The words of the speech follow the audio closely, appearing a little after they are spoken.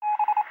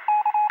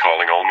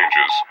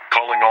ninjas,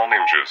 calling all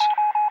ninjas.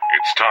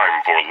 It's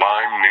time for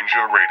Lyme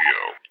Ninja Radio.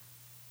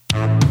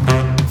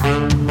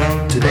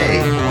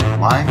 Today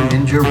on Lyme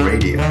Ninja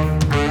Radio.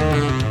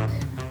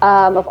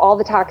 Of all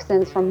the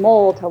toxins from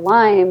mold to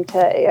Lyme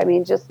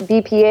to, just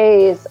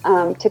BPAs,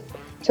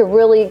 to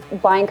really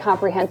bind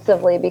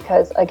comprehensively,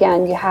 because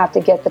again, you have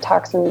to get the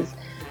toxins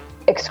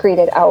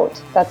excreted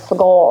out. That's the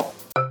goal.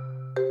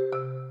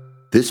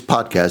 This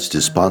podcast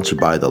is sponsored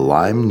by the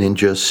Lyme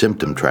Ninja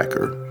Symptom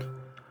Tracker.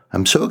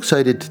 I'm so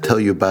excited to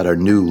tell you about our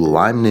new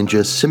Lyme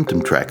Ninja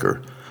Symptom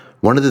Tracker.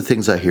 One of the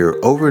things I hear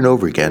over and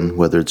over again,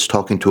 whether it's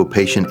talking to a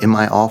patient in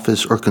my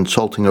office or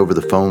consulting over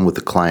the phone with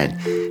a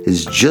client,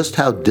 is just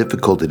how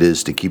difficult it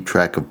is to keep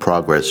track of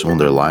progress on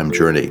their Lyme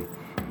journey.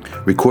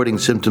 Recording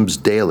symptoms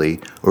daily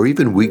or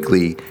even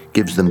weekly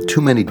gives them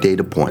too many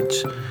data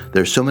points.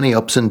 There's so many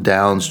ups and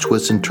downs,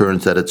 twists and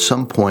turns that at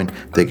some point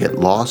they get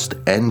lost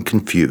and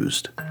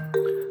confused.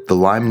 The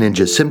Lyme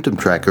Ninja Symptom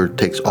Tracker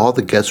takes all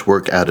the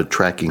guesswork out of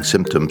tracking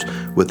symptoms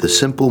with a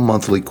simple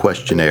monthly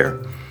questionnaire.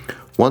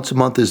 Once a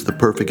month is the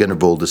perfect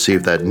interval to see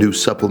if that new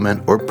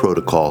supplement or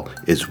protocol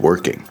is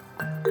working.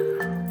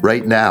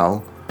 Right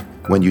now,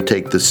 when you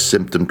take the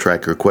Symptom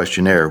Tracker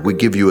questionnaire, we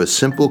give you a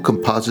simple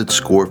composite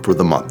score for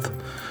the month.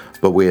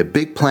 But we have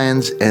big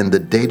plans, and the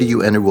data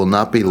you enter will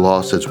not be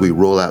lost as we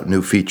roll out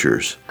new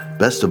features.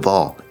 Best of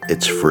all,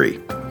 it's free.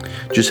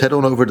 Just head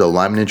on over to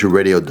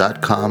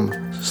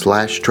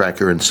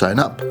lymeninjaradio.com/tracker and sign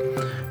up.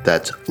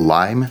 That's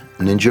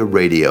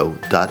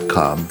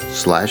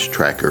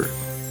lymeninjaradio.com/tracker.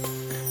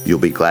 You'll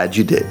be glad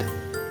you did.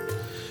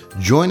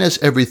 Join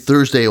us every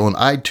Thursday on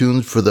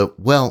iTunes for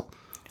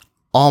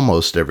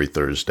almost every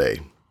Thursday.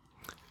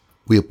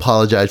 We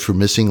apologize for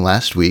missing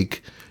last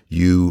week.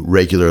 You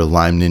regular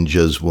Lyme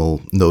Ninjas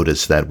will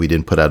notice that we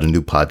didn't put out a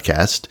new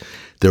podcast.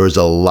 There was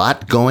a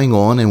lot going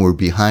on and we're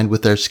behind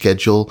with our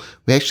schedule.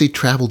 We actually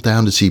traveled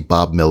down to see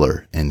Bob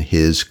Miller and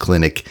his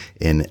clinic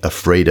in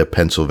Ephrata,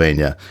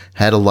 Pennsylvania.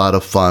 Had a lot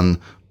of fun,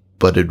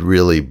 but it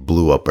really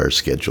blew up our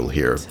schedule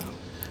here.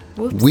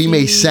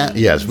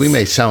 Whoopsies. We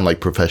may sound like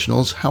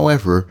professionals.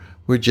 However,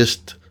 we're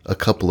just a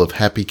couple of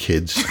happy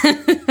kids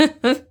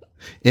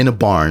in a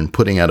barn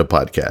putting out a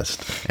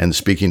podcast and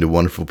speaking to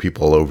wonderful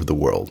people all over the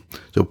world.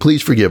 So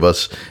please forgive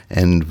us,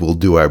 and we'll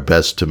do our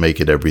best to make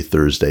it every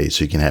Thursday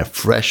so you can have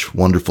fresh,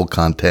 wonderful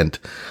content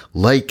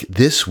like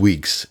this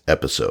week's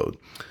episode.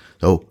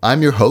 So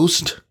I'm your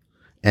host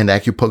and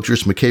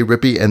acupuncturist McKay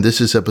Rippey, and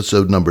this is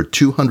episode number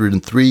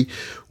 203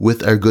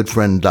 with our good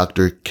friend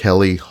Dr.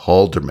 Kelly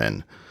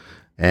Halderman.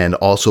 And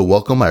also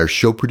welcome our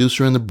show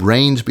producer and the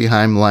brains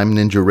behind Lyme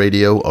Ninja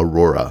Radio,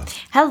 Aurora.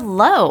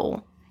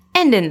 Hello.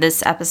 And in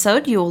this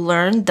episode, you'll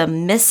learn the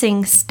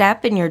missing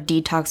step in your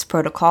detox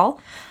protocol,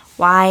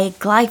 why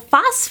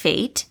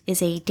glyphosate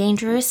is a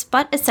dangerous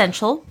but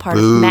essential part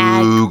of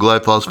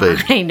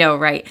glyphosate. I know,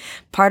 right?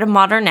 Part of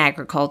modern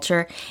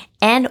agriculture,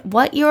 and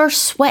what your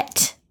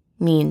sweat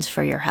means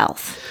for your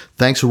health.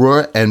 Thanks,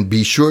 Aurora, and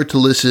be sure to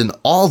listen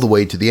all the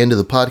way to the end of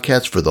the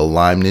podcast for the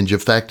Lyme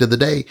Ninja Fact of the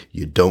Day.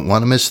 You don't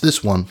want to miss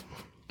this one.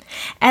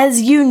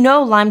 As you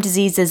know, Lyme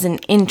disease is an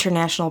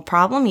international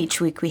problem.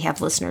 Each week we have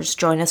listeners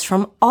join us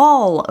from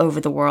all over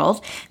the world.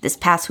 This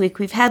past week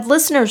we've had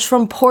listeners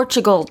from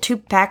Portugal to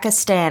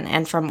Pakistan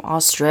and from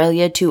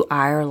Australia to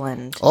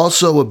Ireland.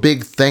 Also, a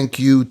big thank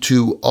you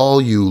to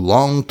all you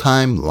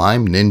longtime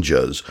Lyme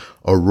Ninjas.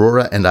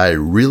 Aurora and I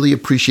really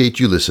appreciate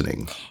you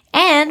listening.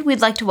 And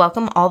we'd like to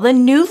welcome all the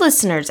new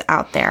listeners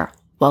out there.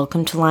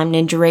 Welcome to Lyme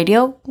Ninja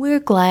Radio. We're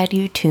glad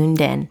you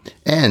tuned in.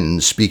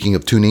 And speaking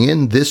of tuning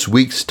in, this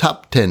week's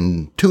top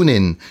 10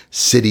 tune-in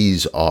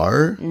cities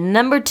are...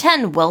 Number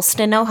 10,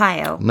 Wellston,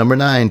 Ohio. Number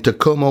 9,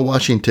 Tacoma,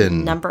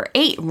 Washington. Number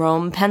 8,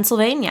 Rome,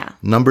 Pennsylvania.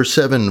 Number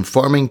 7,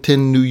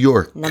 Farmington, New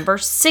York. Number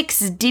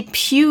 6,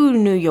 Depew,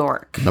 New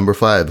York. Number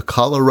 5,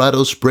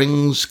 Colorado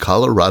Springs,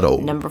 Colorado.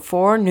 Number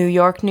 4, New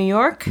York, New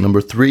York.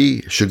 Number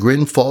 3,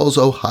 Chagrin Falls,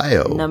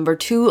 Ohio. Number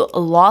 2,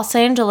 Los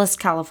Angeles,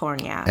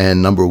 California.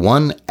 And number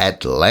 1,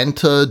 Atlanta,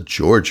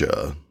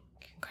 Georgia.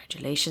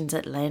 Congratulations,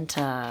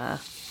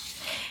 Atlanta.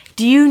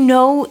 Do you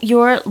know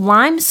your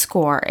Lyme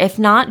score? If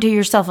not, do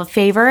yourself a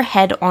favor.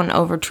 Head on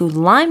over to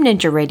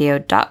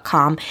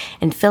lymeninjaradio.com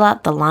and fill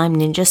out the Lyme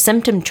Ninja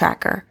Symptom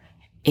Tracker.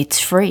 It's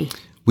free.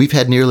 We've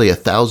had nearly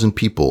 1,000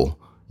 people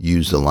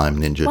use the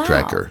Lyme Ninja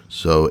Tracker.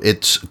 So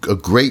it's a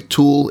great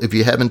tool. If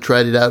you haven't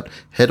tried it out,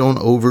 head on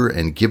over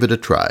and give it a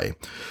try.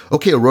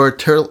 Okay, Aurora,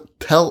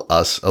 tell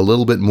us a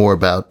little bit more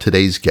about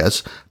today's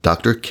guest,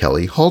 Dr.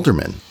 Kelly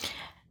Halderman.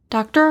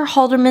 Dr.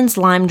 Halderman's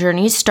Lyme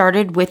journey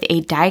started with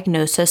a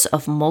diagnosis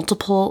of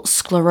multiple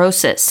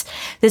sclerosis.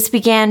 This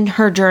began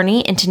her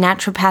journey into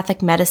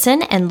naturopathic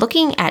medicine and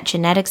looking at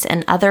genetics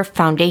and other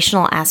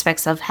foundational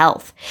aspects of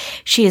health.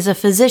 She is a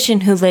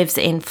physician who lives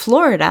in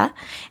Florida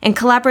and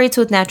collaborates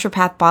with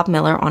naturopath Bob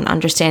Miller on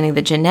understanding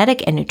the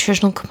genetic and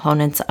nutritional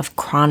components of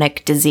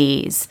chronic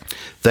disease.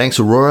 Thanks,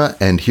 Aurora,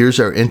 and here's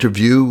our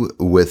interview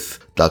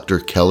with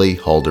Dr. Kelly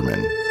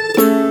Halderman.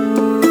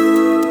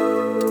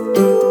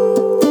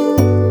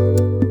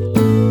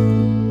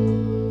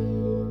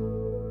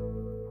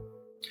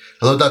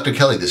 Hello, Dr.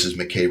 Kelly. This is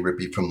McKay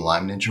Rippey from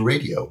Lyme Ninja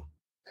Radio.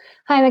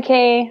 Hi,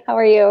 McKay. How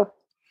are you?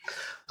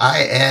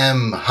 I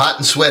am hot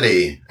and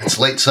sweaty. It's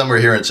late summer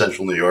here in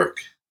central New York.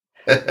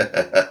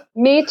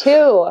 Me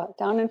too.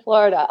 Down in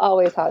Florida,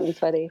 always hot and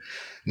sweaty.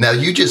 Now,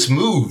 you just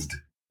moved.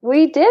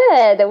 We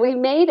did. We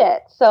made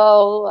it.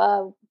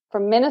 So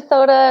from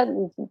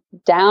Minnesota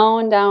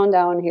down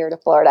here to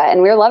Florida.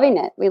 And we're loving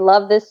it. We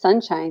love this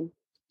sunshine.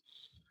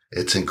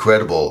 It's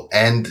incredible.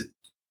 And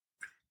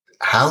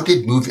how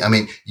did moving, I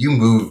mean, you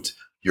moved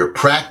your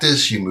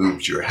practice, you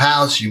moved your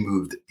house, you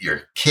moved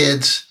your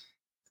kids.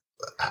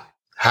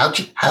 How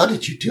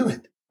did you do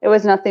it? It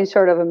was nothing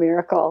short of a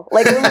miracle.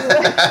 Like,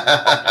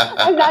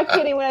 I'm not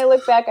kidding. When I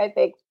look back, I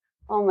think,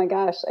 oh my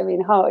gosh, I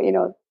mean, how,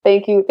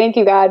 thank you,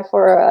 God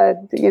for,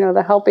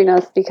 the helping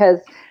us,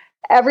 because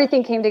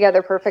everything came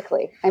together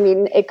perfectly. I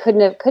mean, it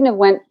couldn't have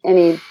went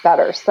any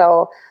better.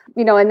 So,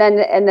 and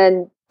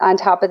then on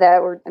top of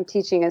that, I'm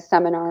teaching a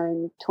seminar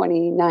in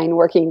 29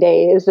 working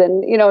days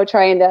and,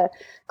 trying to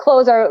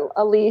close a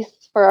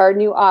lease for our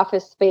new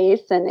office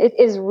space. And it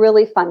is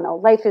really fun though.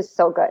 Life is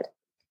so good.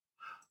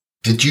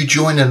 Did you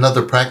join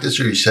another practice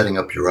or are you setting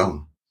up your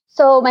own?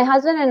 So my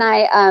husband and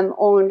I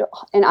owned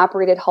and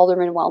operated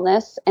Halderman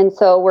Wellness. And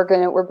so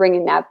we're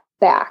bringing that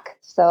back.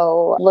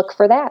 So look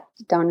for that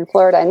down in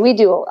Florida. And we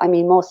do,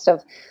 most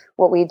of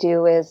what we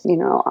do is,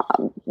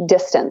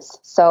 distance.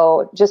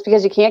 So just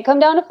because you can't come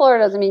down to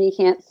Florida doesn't mean you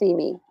can't see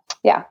me.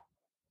 Yeah.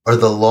 Are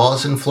the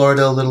laws in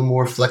Florida a little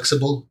more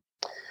flexible?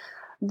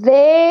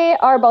 They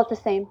are about the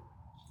same.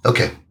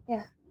 Okay.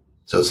 Yeah.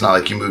 So it's not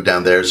like you moved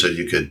down there so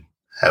you could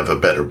have a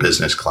better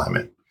business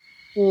climate.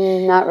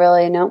 Not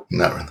really, no.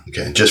 Not really.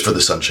 Okay. Just for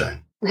the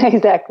sunshine.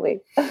 Exactly.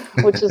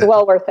 Which is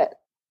well worth it.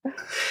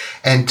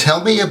 And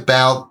tell me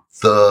about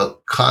the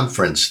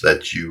conference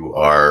that you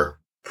are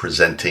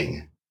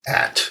presenting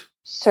at.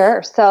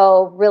 Sure.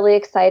 So really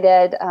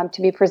excited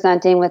to be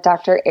presenting with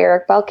Dr.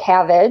 Eric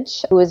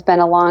Balkavage, who has been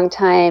a long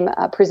time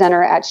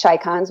presenter at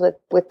ShyCons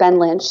with Ben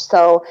Lynch.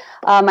 So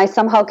I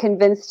somehow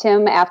convinced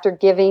him after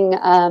giving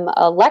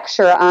a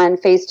lecture on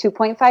phase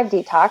 2.5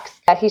 detox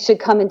that he should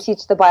come and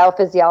teach the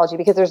biophysiology,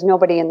 because there's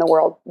nobody in the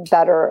world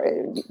better,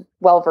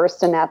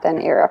 well-versed in that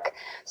than Eric.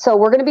 So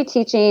we're going to be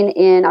teaching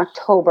in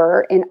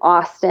October in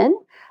Austin.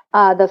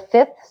 The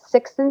 5th,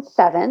 6th, and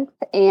 7th,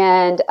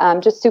 and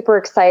I'm just super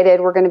excited.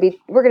 We're going to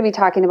be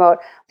talking about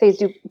phase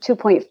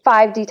 2.5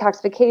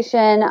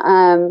 detoxification,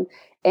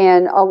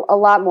 and a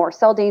lot more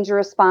cell danger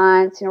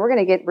response. We're going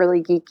to get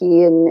really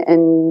geeky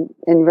and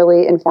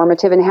really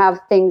informative, and have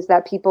things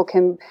that people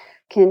can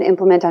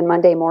implement on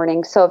Monday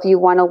morning. So if you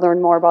want to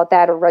learn more about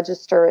that or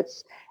register,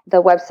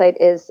 the website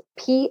is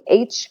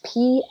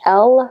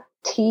phpltd.com.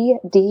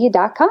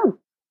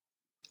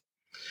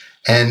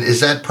 And is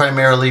that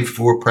primarily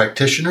for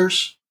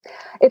practitioners?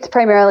 It's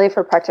primarily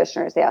for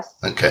practitioners, yes.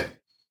 Okay.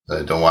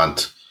 I don't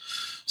want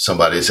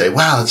somebody to say,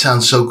 wow, it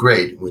sounds so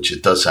great, which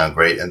it does sound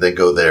great, and then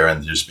go there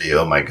and just be,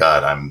 oh my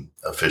God, I'm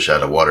a fish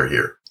out of water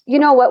here. You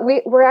know what?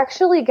 We're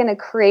actually going to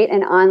create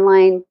an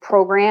online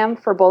program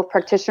for both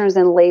practitioners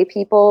and lay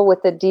people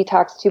with the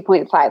Detox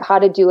 2.5, how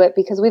to do it,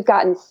 because we've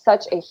gotten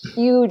such a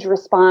huge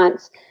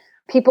response.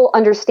 People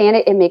understand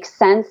it. It makes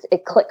sense.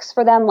 It clicks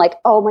for them. Like,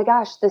 oh my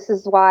gosh, this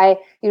is why,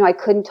 I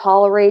couldn't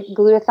tolerate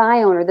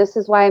glutathione, or this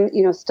is why I'm,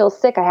 still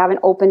sick. I haven't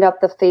opened up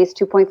the phase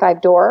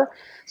 2.5 door.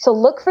 So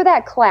look for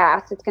that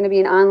class. It's going to be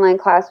an online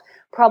class.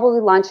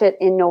 Probably launch it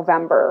in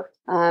November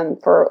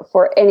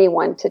for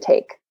anyone to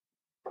take.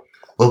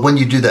 Well, when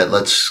you do that,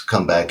 let's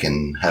come back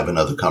and have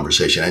another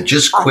conversation. And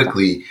just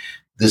quickly,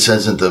 this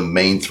isn't the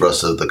main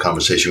thrust of the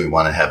conversation we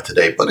want to have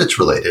today, but it's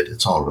related.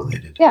 It's all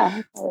related. Yeah,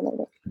 it's all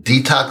related.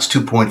 Detox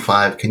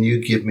 2.5, can you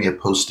give me a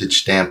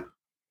postage stamp?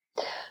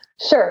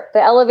 Sure.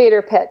 The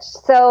elevator pitch.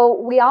 So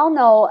we all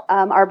know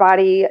our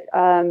body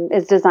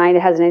is designed,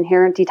 it has an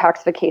inherent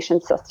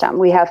detoxification system.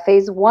 We have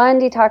phase 1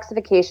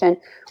 detoxification,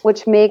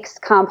 which makes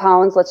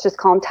compounds, let's just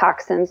call them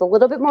toxins, a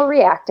little bit more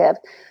reactive,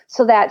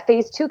 so that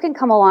phase 2 can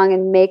come along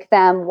and make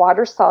them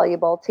water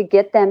soluble to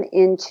get them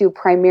into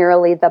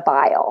primarily the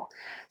bile.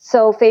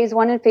 So phase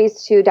 1 and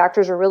phase 2,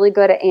 doctors are really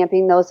good at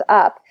amping those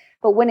up.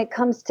 But when it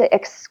comes to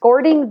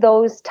escorting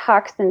those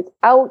toxins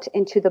out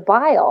into the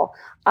bile,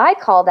 I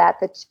call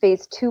that the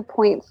phase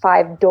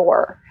 2.5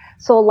 door.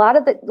 So a lot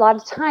of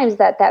times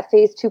that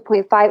phase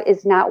 2.5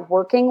 is not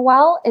working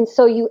well. And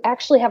so you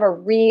actually have a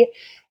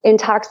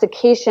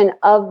re-intoxication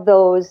of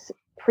those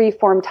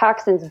preformed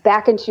toxins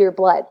back into your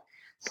blood.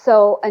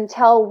 So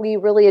until we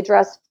really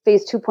address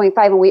phase 2.5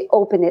 and we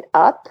open it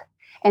up,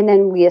 and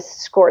then we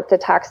escort the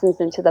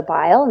toxins into the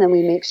bile, and then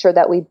we make sure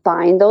that we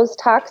bind those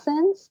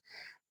toxins,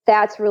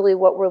 that's really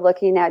what we're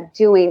looking at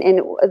doing. And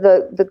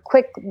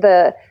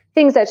the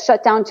things that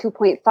shut down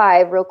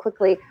 2.5 real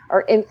quickly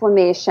are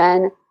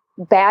inflammation,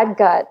 bad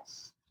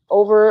guts,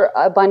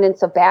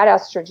 overabundance of bad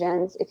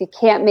estrogens, if you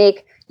can't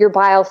make your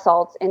bile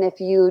salts, and if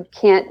you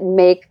can't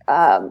make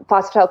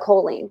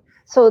phosphatidylcholine.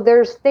 So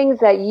there's things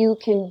that you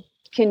can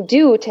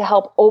do to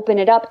help open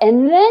it up,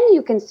 and then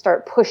you can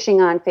start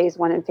pushing on phase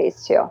 1 and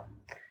phase 2.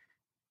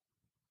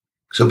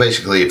 So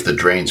basically, if the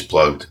drain's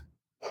plugged,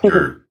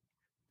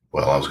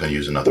 well, I was going to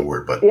use another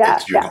word, but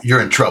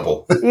you're in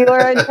trouble. You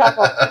are in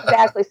trouble.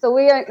 Exactly. So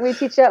we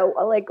teach you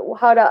like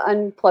how to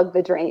unplug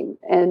the drain.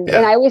 And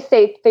I always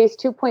say phase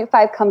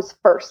 2.5 comes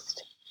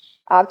first.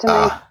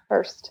 Optimize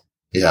first.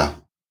 Yeah.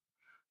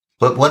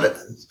 But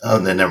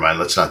then never mind.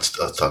 Let's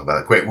talk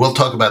about it. Great. We'll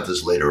talk about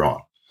this later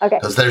on. Okay.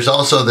 Because there's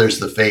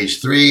the phase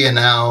 3, and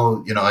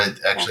now, I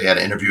actually had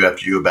an interview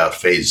after you about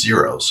phase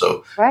 0.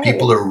 So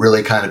people are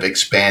really kind of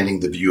expanding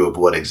the view of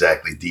what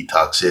exactly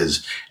detox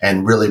is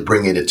and really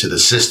bringing it to the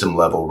system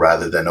level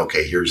rather than,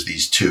 okay, here's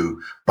these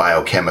 2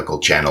 biochemical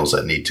channels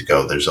that need to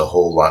go. There's a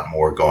whole lot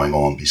more going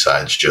on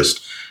besides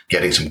just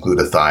getting some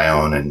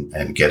glutathione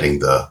and getting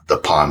the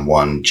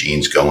PON1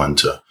 genes going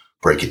to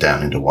break it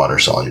down into water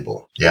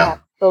soluble. Yeah.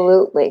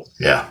 Absolutely.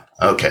 Yeah.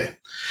 Okay.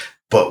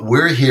 But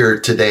we're here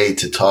today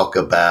to talk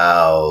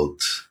about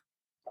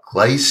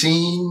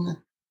glycine,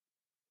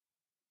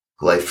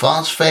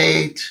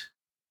 glyphosate,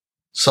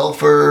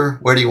 sulfur.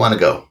 Where do you want to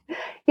go?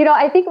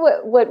 I think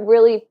what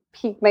really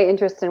piqued my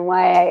interest and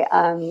why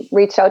I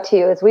reached out to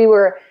you is we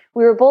were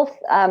both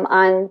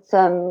on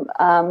some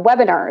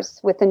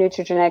webinars with the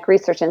Nutrigenetic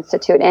Research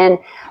Institute, and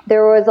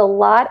there was a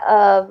lot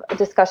of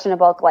discussion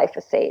about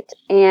glyphosate.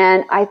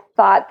 And I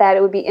thought that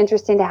it would be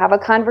interesting to have a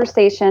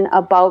conversation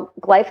about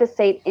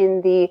glyphosate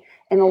in the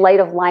light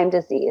of Lyme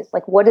disease.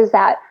 Like, what is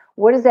that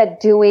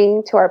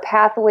doing to our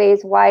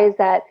pathways? Why is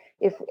that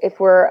if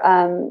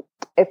we're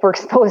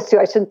exposed to,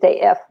 I shouldn't say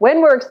if,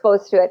 when we're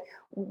exposed to it,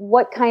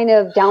 what kind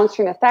of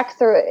downstream effects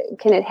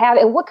can it have,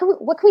 and what can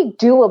we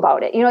do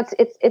about it?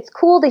 It's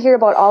cool to hear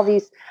about all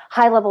these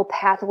high level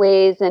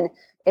pathways, and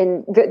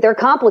they're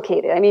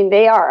complicated. I mean,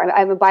 they are.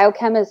 I'm a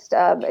biochemist.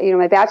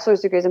 My bachelor's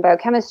degree is in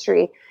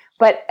biochemistry,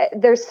 but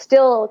they're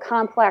still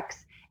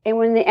complex. And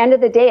when at the end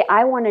of the day,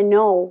 I want to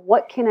know,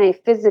 what can I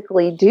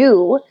physically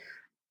do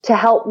to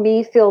help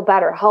me feel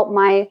better, help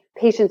my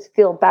patients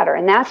feel better?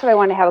 And that's what I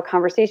want to have a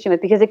conversation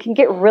with, because it can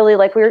get really,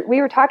 like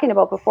we were talking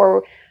about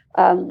before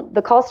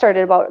the call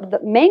started, about the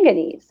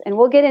manganese. And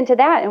we'll get into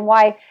that and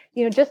why,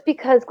 just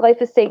because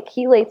glyphosate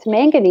chelates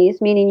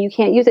manganese, meaning you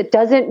can't use it,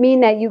 doesn't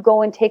mean that you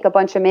go and take a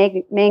bunch of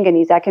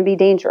manganese. That can be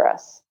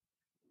dangerous.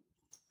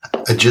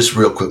 Just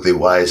real quickly,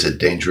 why is it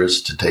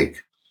dangerous to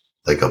take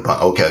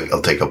I'll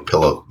take a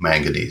pill of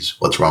manganese.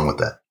 What's wrong with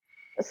that?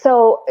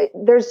 So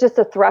there's just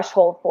a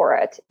threshold for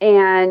it.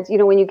 And,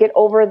 when you get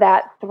over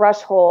that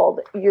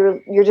threshold,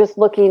 you're just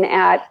looking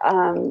at,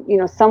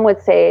 some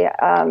would say,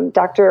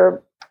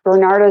 Dr.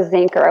 Bernarda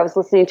Zenker, I was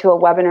listening to a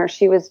webinar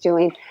she was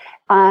doing,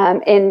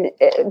 and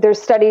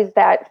there's studies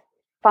that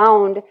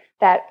found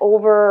that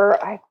over,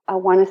 I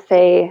want to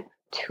say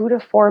 2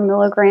 to 4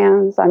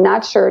 milligrams, I'm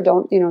not sure,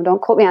 don't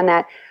quote me on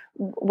that,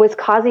 was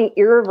causing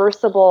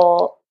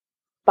irreversible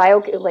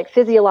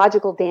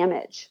physiological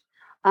damage.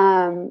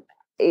 And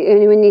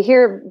when you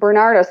hear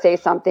Bernardo say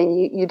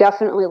something, you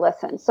definitely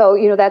listen. So,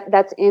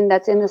 that's in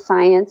the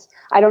science.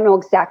 I don't know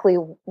exactly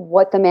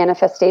what the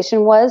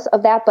manifestation was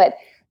of that, but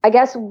I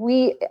guess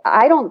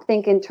I don't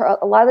think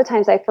a lot of the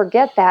times I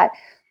forget that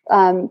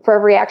for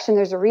every action,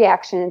 there's a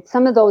reaction, and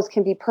some of those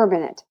can be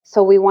permanent.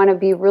 So we want to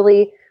be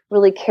really,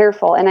 really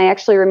careful. And I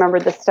actually remember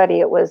the study.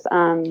 It was,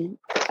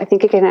 I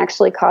think it can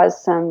actually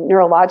cause some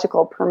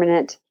neurological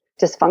permanent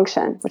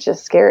dysfunction, which is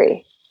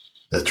scary.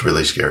 That's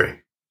really scary.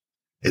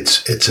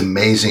 It's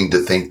amazing to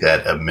think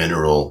that a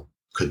mineral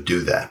could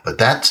do that. But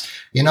that's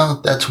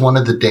one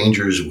of the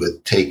dangers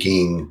with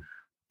taking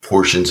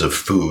portions of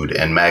food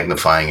and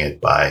magnifying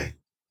it by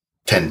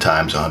 10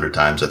 times, 100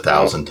 times,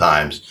 1,000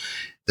 times.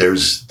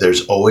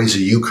 There's always a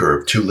U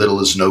curve. Too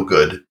little is no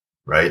good,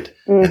 right?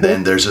 Mm-hmm. And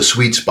then there's a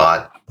sweet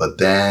spot, but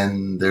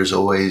then there's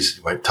always,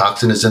 right?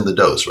 Toxin is in the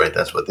dose, right?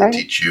 That's what they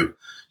teach you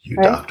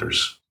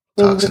doctors.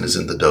 Toxin is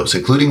in the dose,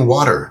 including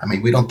water. I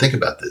mean, we don't think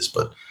about this,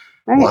 but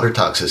water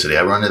toxicity.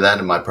 I run into that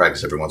in my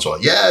practice every once in a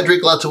while. Yeah, I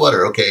drink lots of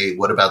water. Okay,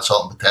 what about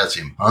salt and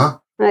potassium? Huh?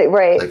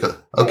 Right.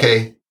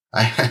 Okay.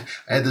 I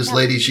had this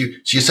lady,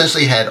 she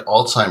essentially had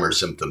Alzheimer's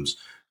symptoms.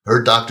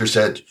 Her doctor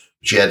said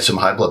she had some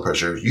high blood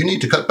pressure. You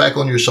need to cut back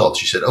on your salt.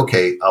 She said,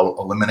 okay, I'll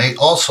eliminate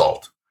all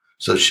salt.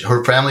 So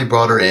her family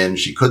brought her in.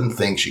 She couldn't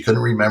think. She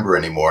couldn't remember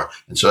anymore.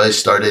 And so I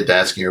started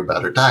asking her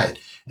about her diet,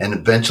 and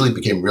eventually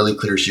became really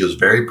clear. She was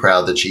very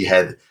proud that she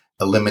had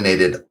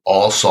eliminated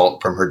all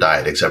salt from her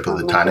diet, except for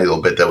the tiny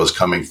little bit that was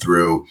coming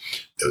through,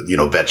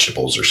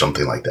 vegetables or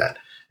something like that.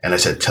 And I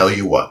said, tell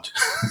you what,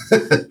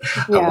 I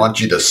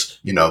want you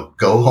to,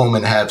 go home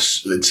and have,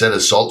 instead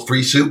of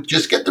salt-free soup,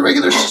 just get the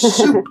regular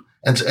soup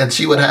and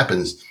see what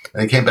happens.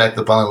 And he came back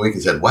the following week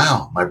and said,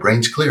 wow, my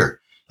brain's clear.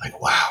 Like,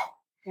 wow.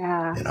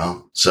 Yeah.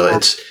 So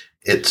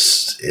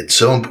it's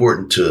so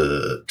important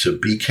to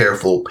be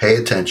careful, pay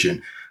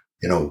attention.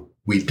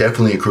 We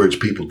definitely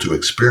encourage people to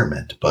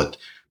experiment, but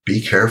be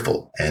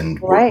careful and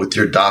work with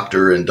your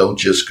doctor, and don't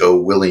just go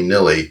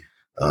willy-nilly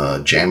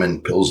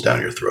jamming pills down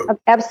your throat.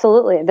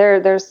 Absolutely.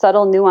 There's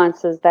subtle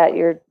nuances that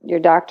your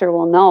doctor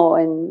will know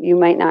and you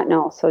might not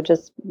know. So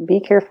just be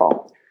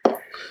careful.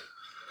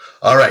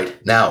 All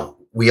right. Now,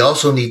 we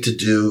also need to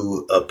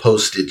do a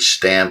postage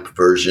stamp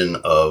version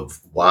of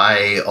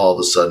why all of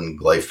a sudden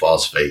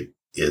glyphosate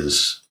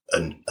is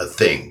a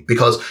thing?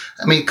 Because,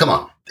 I mean, come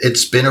on,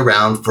 it's been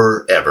around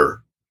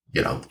forever,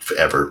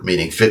 forever,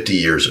 meaning 50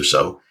 years or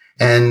so.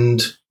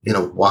 And,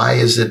 why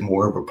is it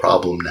more of a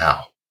problem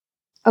now?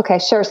 Okay,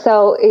 sure.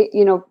 So,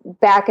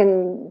 back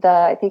in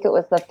I think it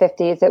was the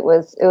 50s, it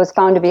was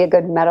found to be a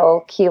good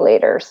metal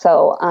chelator.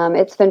 So,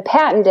 it's been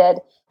patented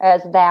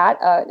as that,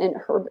 an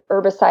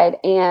herbicide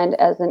and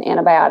as an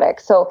antibiotic.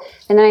 So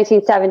in the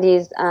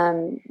 1970s,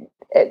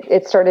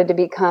 it started to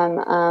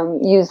become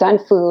used on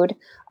food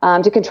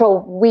to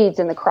control weeds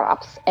in the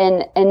crops.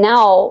 And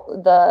now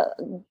the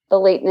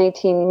late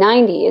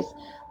 1990s,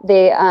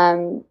 they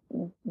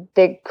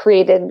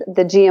created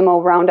the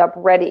GMO Roundup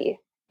Ready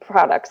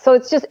product. So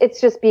it's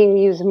just being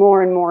used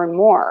more and more and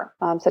more,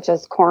 such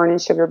as corn and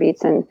sugar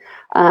beets. And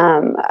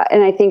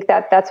I think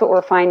that's what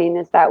we're finding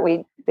is that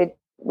we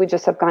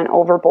just have gone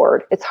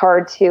overboard. It's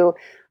hard to,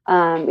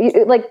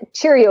 like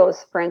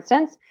Cheerios, for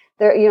instance,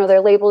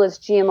 they're labeled as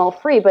GMO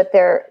free, but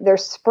they're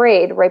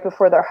sprayed right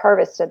before they're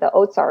harvested. The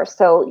oats are,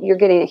 so you're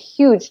getting a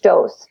huge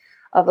dose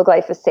of the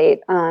glyphosate.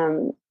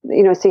 So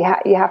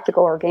you have to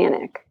go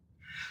organic.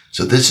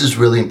 So this is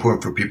really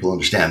important for people to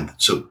understand.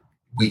 So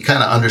we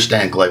kind of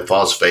understand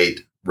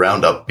glyphosate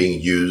Roundup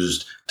being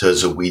used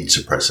as a weed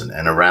suppressant.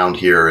 And around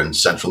here in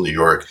central New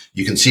York,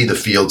 you can see the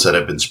fields that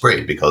have been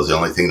sprayed because the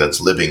only thing that's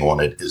living on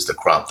it is the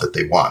crop that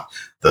they want,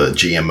 the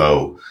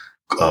GMO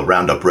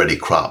Roundup Ready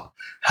crop.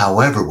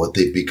 However, what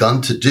they've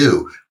begun to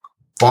do,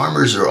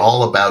 farmers are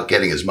all about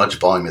getting as much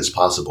volume as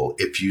possible.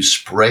 If you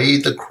spray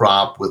the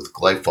crop with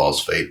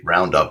glyphosate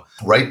Roundup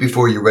right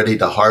before you're ready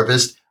to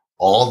harvest,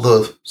 all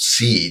the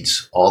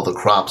seeds, all the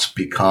crops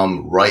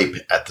become ripe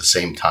at the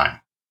same time.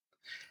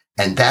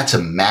 And that's a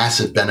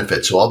massive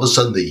benefit. So all of a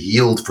sudden the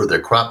yield for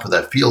their crop for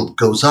that field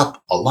goes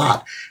up a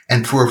lot.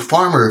 And for a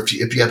farmer,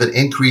 if you have an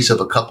increase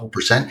of a couple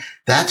percent,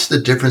 that's the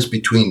difference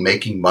between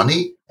making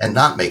money and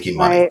not making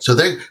money. Right. So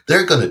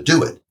they're going to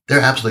do it.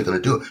 They're absolutely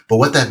going to do it. But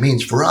what that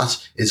means for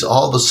us is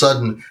all of a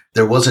sudden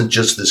there wasn't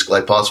just this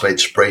glyphosate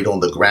sprayed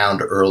on the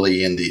ground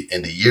early in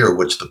the year,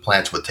 which the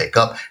plants would take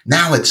up.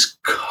 Now it's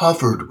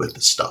covered with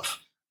the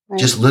stuff,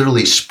 just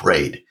literally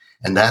sprayed.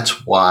 And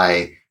that's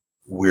why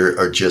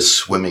are just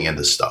swimming in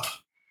this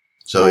stuff.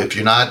 So if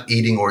you're not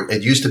eating,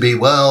 it used to be,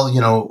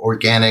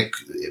 organic,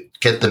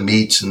 get the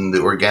meats and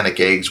the organic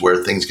eggs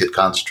where things get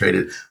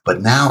concentrated.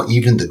 But now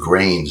even the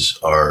grains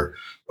are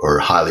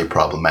highly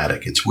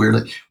problematic.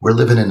 We're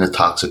living in a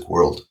toxic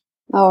world.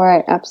 All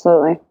right.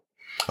 Absolutely.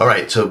 All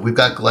right. So we've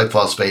got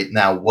glyphosate.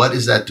 Now, what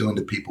is that doing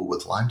to people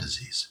with Lyme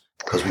disease?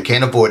 Because we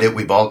can't avoid it.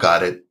 We've all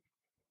got it.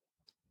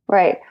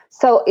 Right.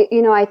 So,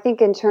 I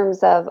think in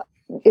terms of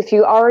if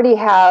you already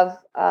have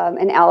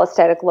an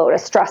allostatic load, a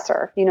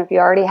stressor, if you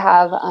already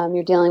have,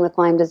 you're dealing with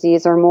Lyme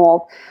disease or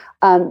mold,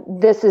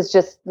 this is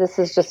just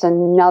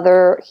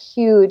another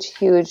huge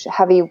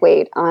heavy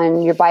weight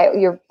on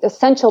your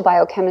essential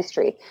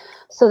biochemistry.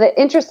 So the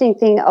interesting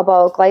thing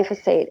about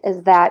glyphosate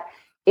is that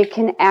it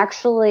can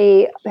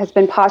actually has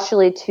been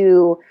postulated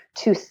to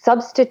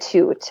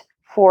substitute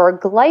for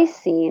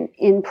glycine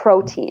in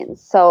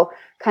proteins. So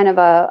kind of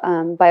a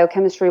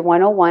biochemistry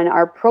 101,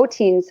 our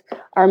proteins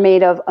are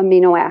made of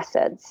amino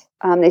acids.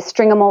 They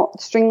string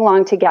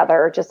along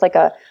together, just like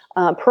a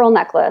pearl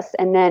necklace,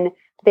 and then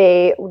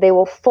they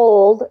will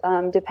fold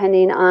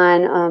depending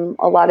on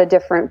a lot of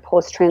different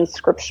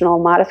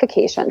post-transcriptional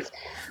modifications.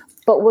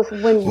 But whoa,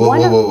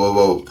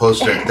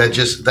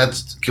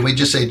 can we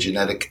just say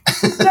genetic?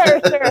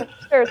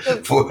 Sure.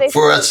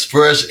 For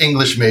us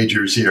English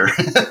majors here.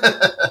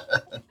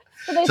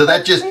 So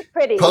that just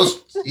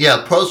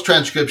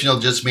post-transcriptional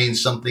just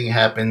means something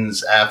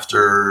happens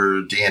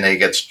after DNA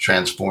gets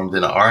transformed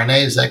into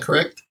RNA. Is that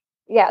correct?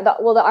 Yeah. The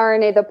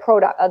RNA, the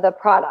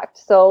product.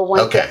 So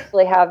once you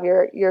actually have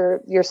your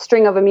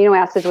string of amino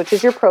acids, which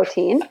is your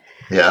protein.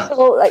 Yeah.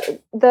 So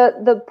like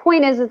the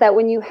point is that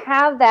when you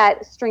have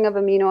that string of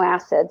amino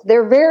acids,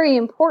 they're very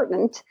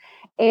important.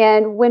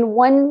 And when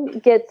one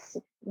gets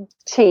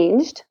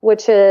changed,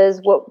 which is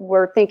what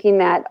we're thinking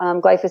that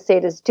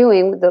glyphosate is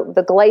doing,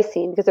 the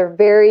glycine, because they're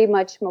very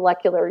much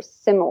molecular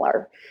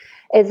similar,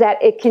 is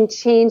that it can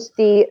change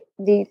the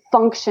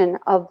function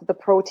of the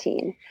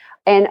protein.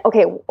 And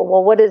okay,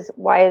 well,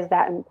 why is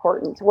that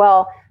important?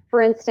 Well,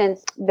 for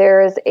instance,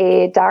 there is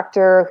a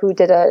doctor who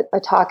did a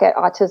talk at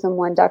Autism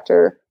One,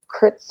 Dr.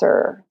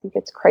 Kreitzer, I think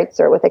it's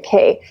Kreitzer with a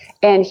K,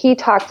 and he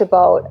talked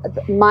about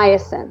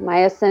myosin.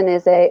 Myosin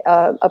is a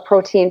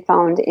protein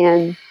found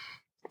in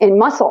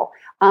muscle,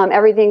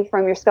 everything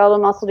from your skeletal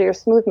muscle to your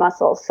smooth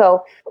muscle.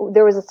 So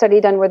there was a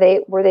study done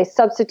where they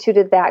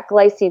substituted that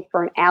glycine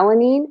for an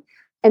alanine,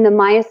 and the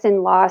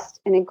myosin lost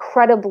an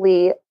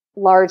incredibly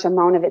large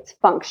amount of its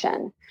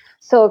function.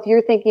 So if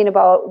you're thinking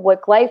about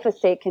what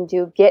glyphosate can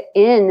do, get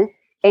in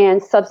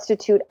and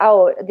substitute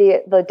out,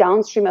 the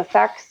downstream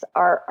effects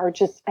are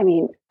just,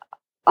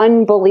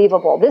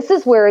 unbelievable. This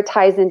is where it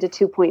ties into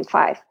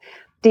 2.5.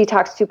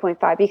 Detox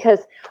 2.5,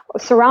 because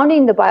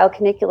surrounding the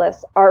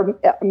biocanniculus are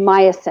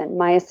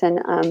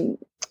myosin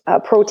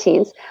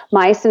proteins.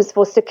 Myosin is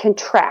supposed to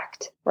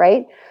contract,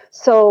 right?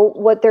 So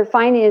what they're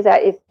finding is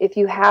that if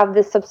you have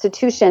this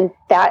substitution,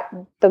 that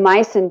the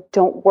myosin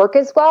don't work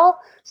as well.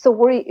 So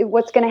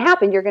what's going to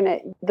happen?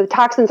 The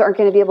toxins aren't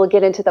going to be able to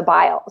get into the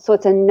bile. So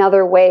it's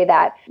another way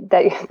that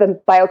the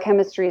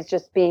biochemistry is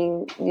just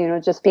being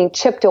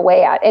chipped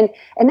away at. And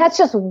that's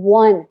just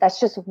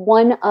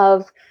one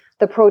of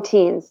the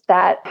proteins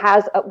that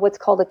has what's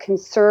called a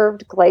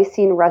conserved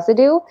glycine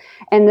residue.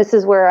 And this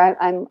is where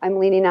I'm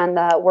leaning on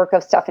the work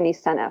of Stephanie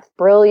Seneff.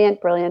 Brilliant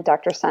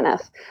Dr.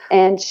 Seneff.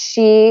 And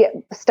she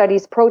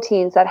studies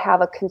proteins that have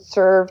a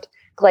conserved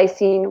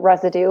glycine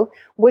residue,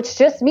 which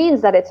just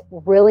means that it's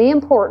really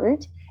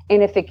important.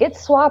 And if it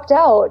gets swapped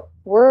out,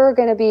 we're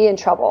going to be in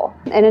trouble.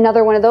 And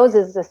another one of those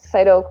is the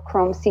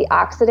cytochrome C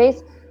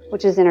oxidase,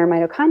 which is in our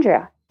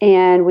mitochondria.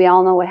 And we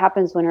all know what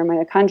happens when our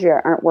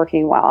mitochondria aren't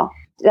working well.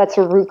 That's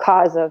a root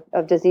cause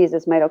of disease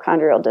is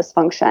mitochondrial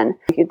dysfunction.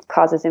 It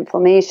causes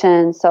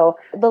inflammation. So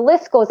the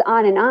list goes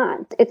on and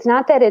on. It's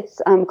not that it's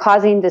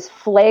causing this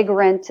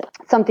flagrant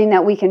something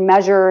that we can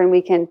measure and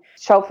we can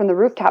shout from the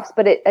rooftops,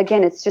 but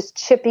it's just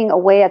chipping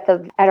away at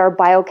our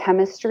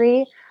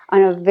biochemistry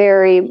on a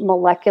very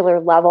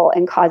molecular level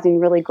and causing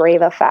really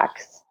grave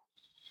effects.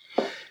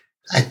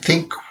 I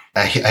think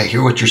I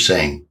hear what you're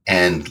saying,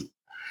 and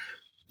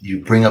you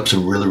bring up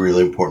some really,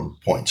 really important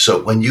points.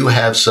 So when you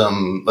have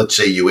let's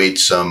say you ate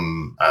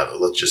some,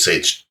 let's just say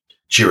it's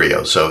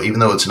Cheerios. So even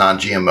though it's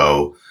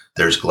non-GMO,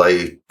 there's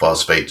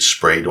glyphosate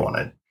sprayed on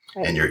it,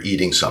 right, and you're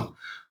eating some.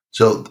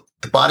 So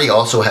the body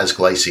also has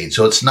glycine.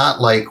 So it's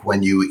not like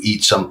when you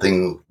eat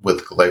something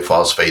with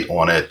glyphosate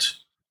on it,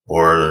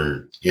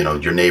 or,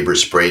 your neighbor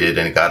sprayed it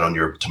and it got on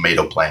your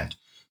tomato plant,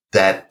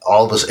 that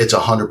all this, it's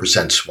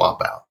 100%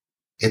 swap out.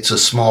 It's a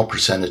small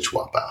percentage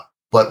swap out.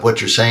 But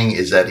what you're saying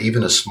is that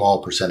even a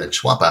small percentage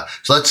swap out.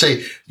 So let's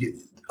say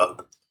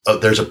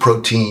there's a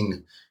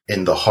protein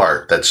in the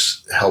heart that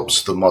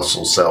helps the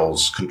muscle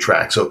cells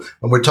contract. So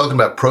when we're talking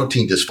about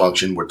protein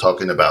dysfunction, we're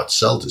talking about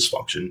cell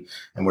dysfunction.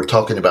 And we're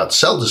talking about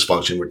cell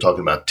dysfunction, we're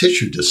talking about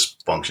tissue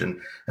dysfunction.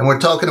 And we're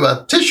talking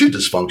about tissue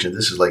dysfunction.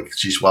 This is like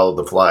she swallowed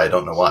the fly. I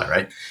don't know why,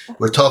 right?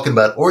 We're talking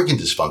about organ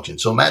dysfunction.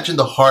 So imagine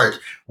the heart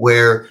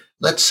where,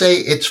 let's say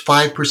it's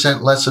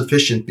 5% less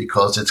efficient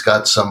because it's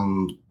got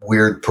some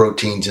weird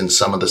proteins in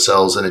some of the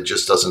cells and it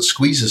just doesn't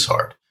squeeze as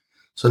hard.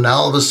 So now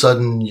all of a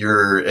sudden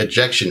your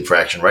ejection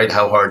fraction, right?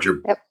 How hard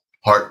your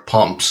heart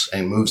pumps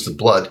and moves the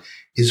blood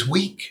is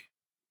weak,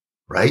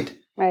 right?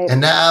 Right. And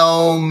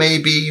now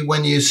maybe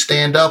when you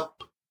stand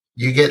up,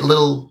 you get a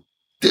little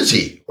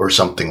dizzy or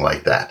something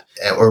like that,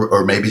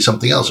 or maybe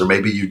something else, or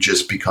maybe you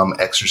just become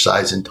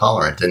exercise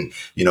intolerant. And,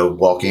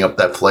 walking up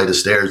that flight of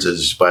stairs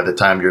is by the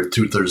time you're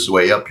 2/3 of the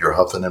way up, you're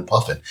huffing and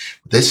puffing.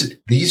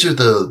 These are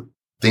the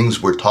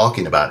things we're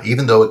talking about,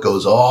 even though it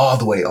goes all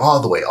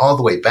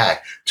the way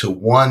back to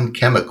one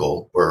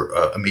chemical or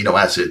amino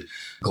acid,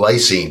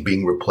 glycine,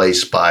 being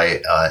replaced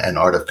by an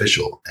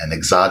artificial, an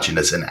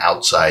exogenous, an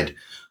outside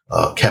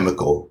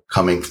chemical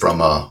coming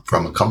from a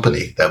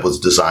company that was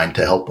designed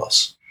to help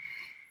us.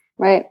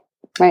 Right.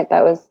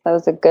 That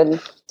was a good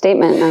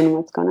statement on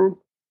what's going on.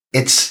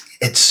 It's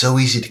so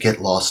easy to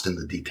get lost in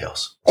the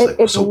details.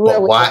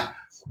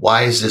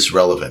 Why is this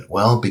relevant?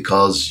 Well,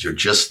 because you're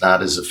just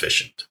not as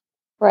efficient.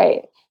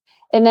 Right.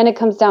 And then it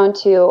comes down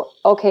to,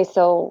 okay,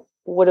 so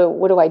what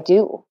do I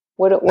do?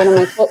 What am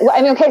I?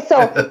 I mean, okay, so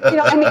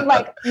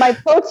like my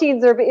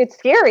proteins it's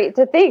scary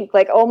to think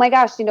like, oh my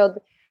gosh,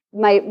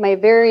 my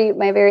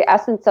very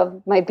essence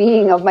of my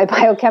being, of my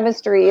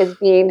biochemistry is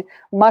being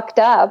mucked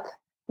up.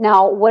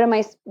 Now, what am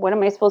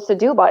I supposed to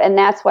do about it? And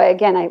that's why,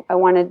 again, I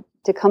wanted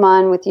to come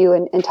on with you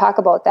and talk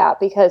about that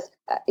because,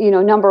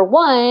 number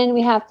one,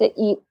 we have to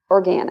eat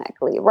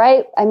organically,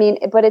 right? I mean,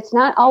 but it's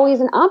not always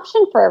an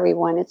option for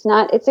everyone.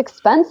 It's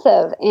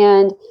expensive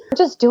and we're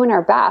just doing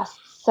our best.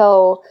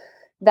 So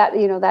that,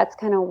 that's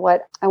kind of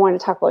what I want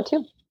to talk about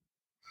too.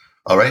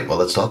 All right. Well,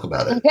 let's talk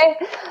about it. Okay.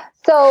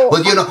 So,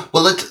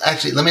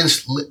 let me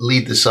just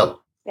lead this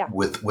up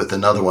with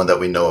another one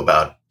that we know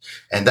about,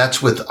 and that's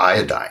with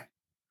iodine.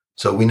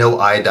 So we know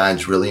iodine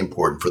is really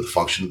important for the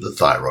function of the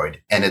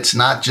thyroid. And it's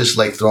not just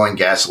like throwing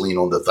gasoline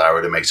on the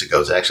thyroid and makes it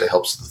go. It actually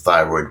helps the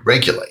thyroid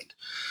regulate,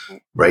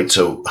 right?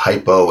 So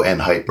hypo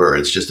and hyper,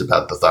 it's just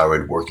about the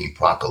thyroid working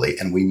properly.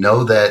 And we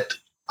know that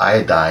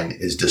iodine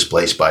is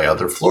displaced by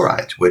other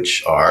fluorides,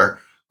 which are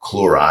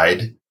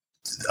chloride,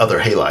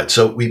 other halides.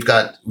 So we've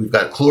got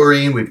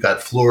chlorine, we've got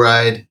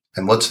fluoride,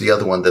 and what's the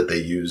other one that they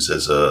use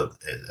as a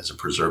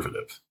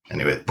preservative?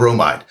 Anyway,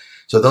 bromide.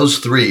 So those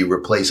three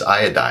replace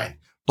iodine.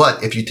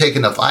 But if you take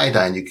enough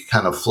iodine, you can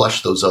kind of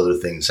flush those other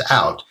things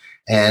out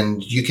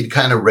and you can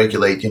kind of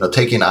regulate,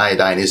 taking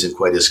iodine isn't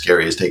quite as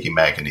scary as taking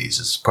manganese.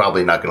 It's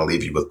probably not going to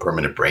leave you with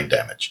permanent brain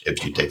damage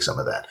if you take some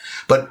of that.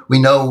 But we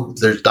know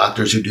there's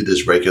doctors who do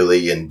this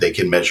regularly and they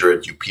can measure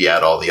it. You pee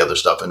out all the other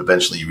stuff and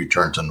eventually you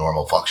return to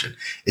normal function.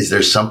 Is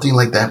there something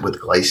like that with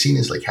glycine?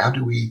 Is like, how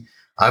do we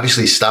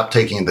obviously stop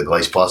taking the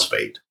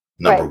glyphosate?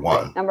 Number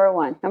one.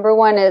 Number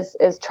one is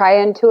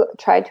try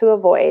to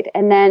avoid.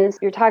 And then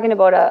you're talking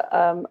about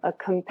a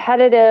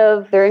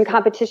competitive, they're in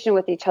competition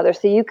with each other.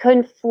 So you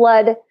can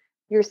flood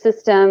your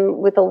system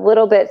with a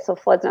little bit, so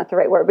flood's not the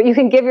right word, but you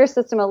can give your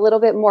system a little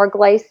bit more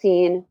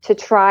glycine to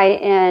try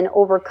and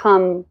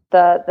overcome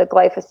the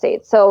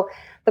glyphosate. So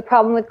the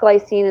problem with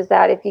glycine is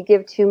that if you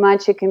give too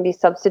much, it can be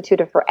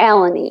substituted for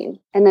alanine.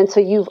 And then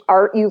so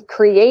you've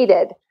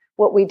created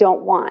what we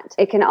don't want.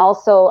 It can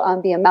also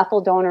be a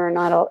methyl donor.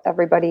 Not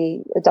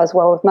everybody does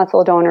well with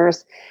methyl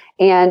donors.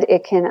 And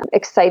it can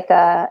excite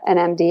the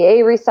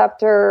NMDA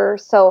receptor.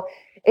 So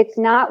it's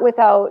not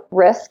without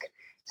risk.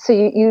 So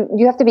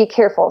you have to be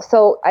careful.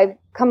 So I've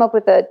come up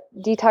with a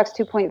Detox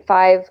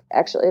 2.5,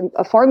 actually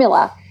a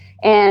formula.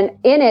 And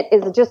in it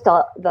is just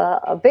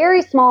a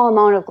very small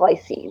amount of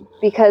glycine,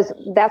 because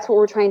that's what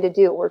we're trying to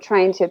do. We're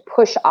trying to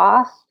push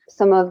off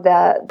some of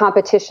the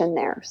competition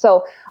there.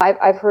 So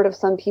I've heard of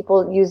some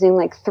people using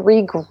like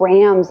 3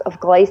 grams of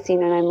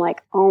glycine, and I'm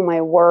like, oh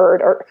my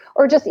word.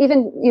 Or just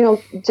even,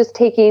 just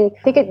taking,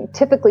 I think it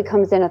typically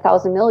comes in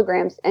 1,000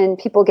 milligrams, and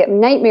people get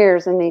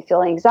nightmares and they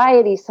feel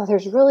anxiety. So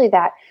there's really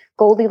that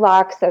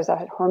Goldilocks, there's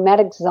a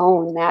hermetic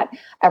zone that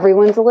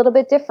everyone's a little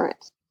bit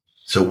different.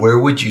 So where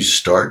would you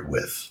start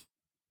with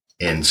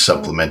in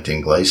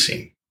supplementing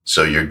glycine,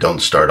 so you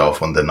don't start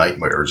off on the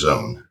nightmare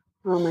zone?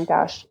 Oh my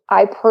gosh.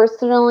 I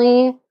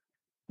personally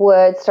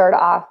would start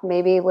off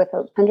maybe with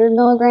 100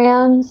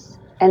 milligrams,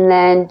 and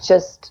then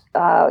just,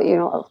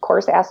 of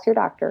course, ask your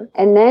doctor,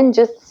 and then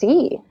just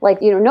see.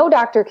 No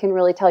doctor can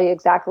really tell you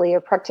exactly, a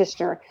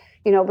practitioner,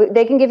 but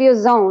they can give you a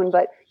zone,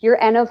 but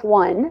you're N of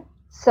 1.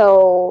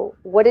 So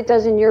what it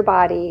does in your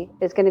body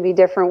is going to be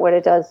different what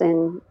it does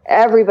in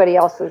everybody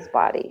else's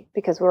body,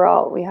 because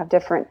we have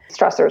different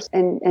stressors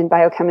in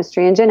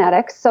biochemistry and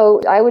genetics.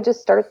 So I would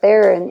just start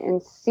there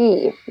and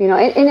see,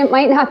 and it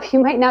might not,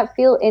 you might not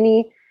feel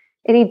any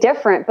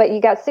different, but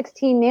you got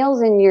 16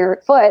 nails in your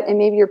foot, and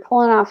maybe you're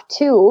pulling off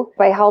 2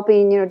 by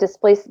helping,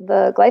 displace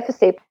the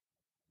glyphosate.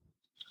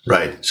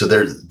 Right. So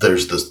there's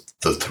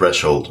the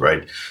threshold,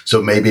 right?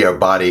 So maybe our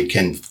body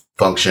can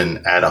function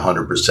at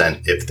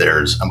 100% if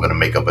there's, I'm going to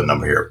make up a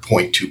number here,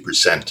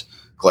 0.2%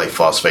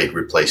 glyphosate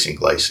replacing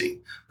glycine.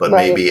 But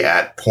right. Maybe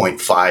at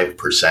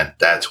 0.5%,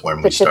 that's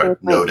when we start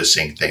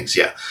noticing things.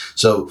 Yeah.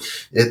 So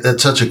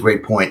that's such a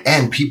great point.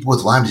 And people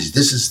with Lyme disease,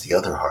 this is the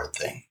other hard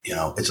thing.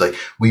 It's like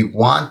we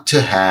want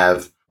to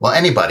have,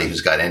 anybody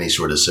who's got any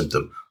sort of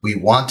symptom, we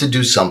want to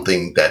do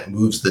something that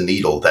moves the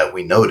needle that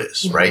we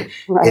notice, right?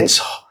 Right.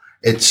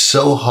 It's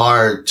so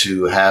hard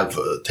to have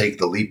take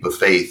the leap of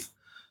faith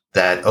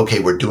that, okay,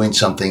 we're doing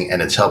something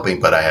and it's helping,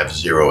 but I have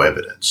zero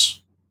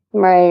evidence.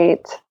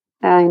 Right.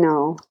 I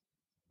know.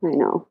 I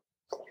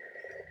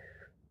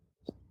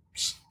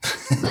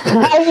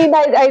mean,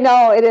 I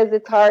know it is.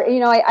 It's hard.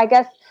 I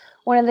guess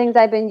one of the things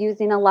I've been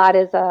using a lot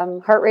is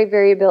heart rate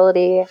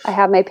variability. I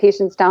have my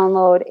patients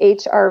download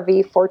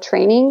HRV for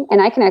training,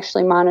 and I can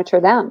actually monitor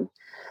them.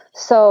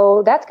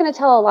 So that's going to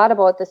tell a lot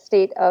about the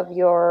state of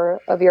your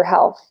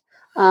health.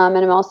 And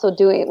I'm also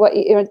doing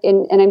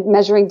and I'm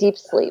measuring deep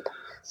sleep.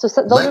 So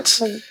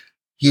let's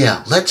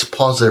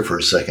pause there for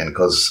a second,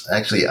 because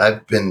actually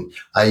I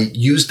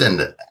used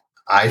an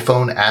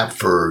iPhone app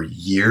for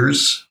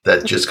years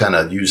that just kind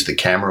of used the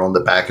camera on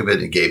the back of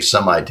it and gave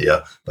some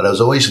idea, but I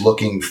was always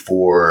looking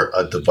for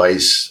a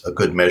device, a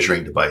good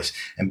measuring device.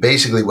 And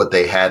basically what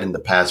they had in the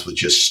past was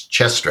just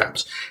chest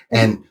straps.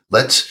 And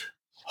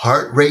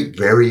heart rate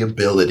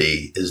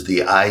variability is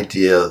the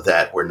idea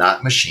that we're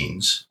not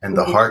machines, and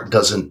the heart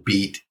doesn't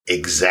beat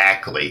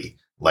exactly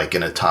like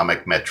an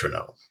atomic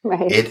metronome.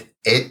 Right.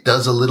 It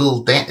does a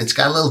little dance. It's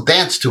got a little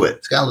dance to it.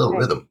 It's got a little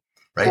rhythm,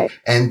 right?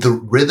 And the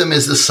rhythm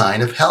is the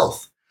sign of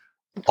health.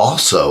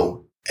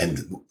 Also, and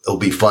it'll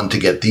be fun to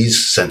get these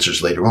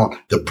sensors later on,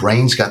 the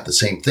brain's got the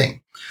same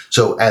thing.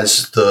 So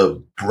as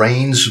the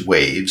brain's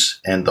waves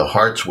and the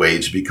heart's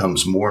waves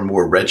becomes more and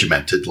more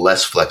regimented,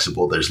 less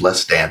flexible, there's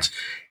less dance,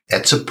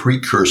 that's a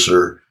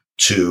precursor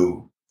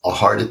to a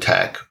heart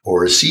attack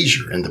or a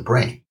seizure in the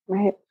brain.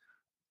 Right.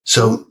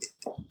 So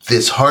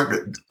this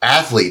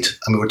athletes,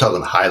 we're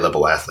talking high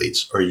level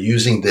athletes, are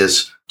using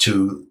this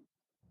to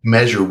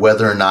measure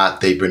whether or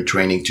not they've been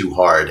training too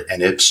hard.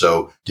 And if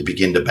so, to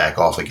begin to back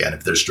off again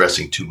if they're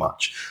stressing too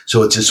much.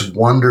 So it's this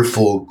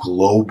wonderful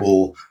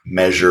global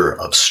measure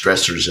of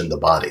stressors in the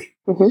body.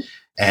 Mm-hmm.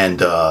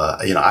 And,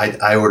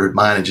 I ordered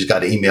mine and just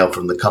got an email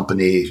from the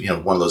company,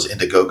 one of those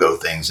Indiegogo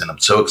things. And I'm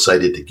so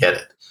excited to get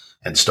it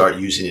and start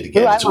using it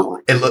again.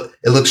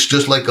 It looks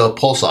just like a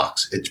pulse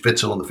ox. It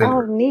fits it on the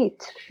finger. Oh,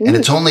 neat. And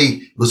it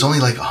was only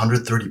like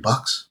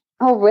 $130.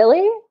 Oh,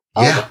 really?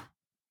 Yeah. Okay.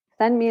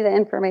 Send me the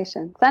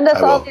information. Send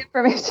us all the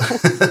information.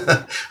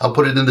 I'll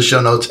put it in the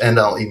show notes and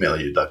I'll email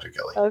you, Dr.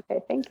 Kelly. Okay,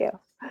 thank you.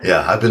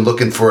 Yeah, I've been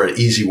looking for an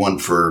easy one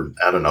for,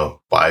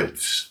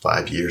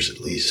 5 years at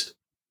least.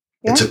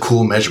 Yeah. It's a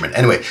cool measurement.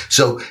 Anyway,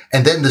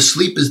 and then the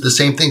sleep is the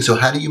same thing. So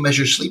how do you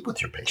measure sleep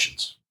with your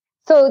patients?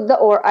 So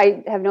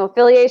I have no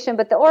affiliation,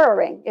 but the Oura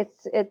Ring,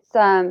 it's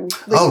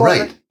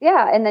right.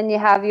 Yeah. And then you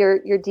have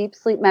your deep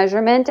sleep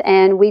measurement,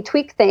 and we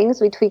tweak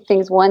things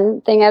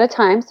one thing at a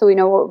time. So we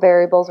know what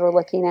variables we're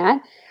looking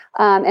at.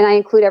 And I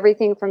include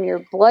everything from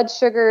your blood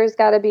sugar's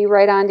got to be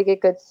right on to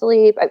get good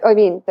sleep. I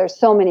mean, there's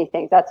so many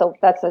things. That's a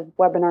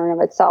webinar in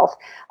of itself.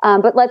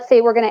 But let's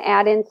say we're going to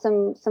add in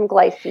some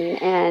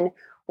glycine, and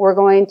we're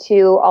going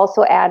to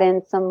also add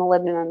in some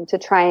molybdenum to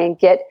try and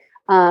get,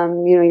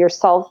 your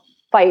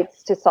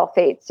sulfites to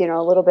sulfates,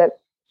 a little bit.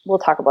 We'll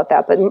talk about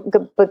that.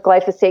 But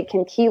glyphosate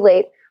can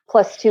chelate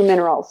plus 2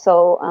 minerals.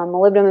 So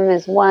molybdenum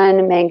is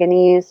 1,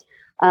 manganese,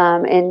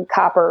 and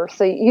copper.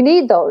 So you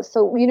need those.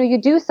 So,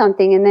 you do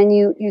something and then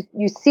you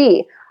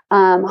see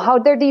how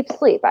their deep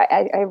sleep.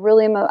 I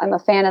really I'm a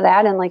fan of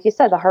that. And like you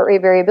said, the heart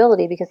rate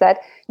variability, because that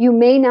you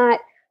may not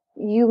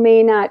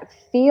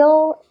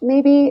feel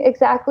maybe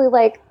exactly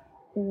like,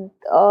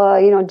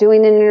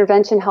 doing an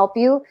intervention help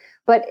you,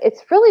 but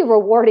it's really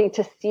rewarding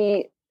to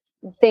see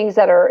things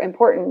that are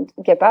important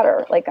get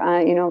better, like,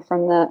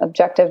 from the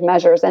objective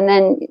measures. And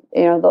then,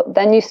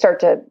 then you start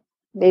to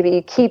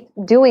maybe keep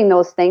doing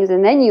those things,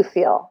 and then you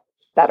feel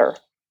better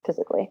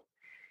physically.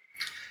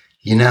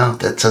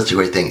 That's such a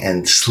great thing.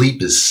 And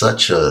sleep is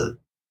such a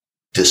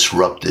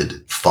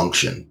disrupted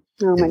function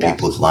in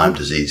people with Lyme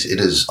disease. It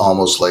is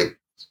almost like,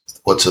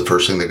 what's the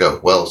first thing they go?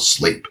 Well,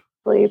 sleep.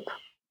 Sleep.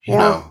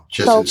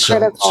 Just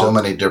so in so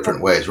many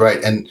different ways.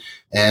 Right. And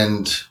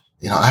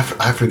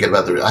I forget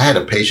about I had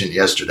a patient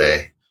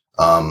yesterday,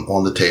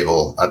 on the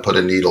table. I put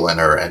a needle in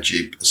her and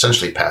she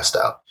essentially passed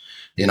out.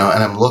 And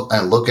I'm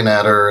looking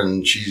at her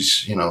and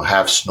she's,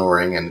 half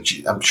snoring, and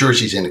I'm sure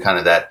she's in kind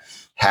of that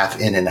half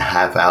in and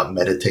half out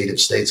meditative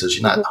state. So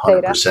she's not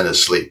 100%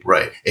 asleep.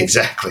 Right.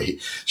 Exactly.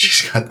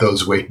 She's got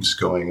those waves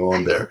going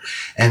on there.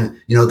 And,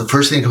 the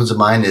first thing that comes to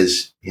mind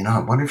is, I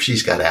wonder if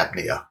she's got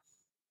apnea.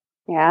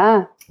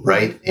 Yeah.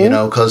 Right.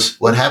 Because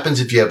what happens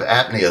if you have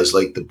apnea is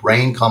like the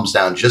brain calms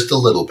down just a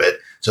little bit.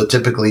 So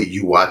typically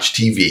you watch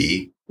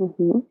TV,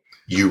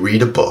 you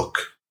read a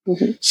book.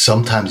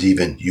 Sometimes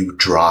even you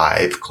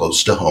drive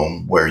close to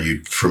home where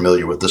you're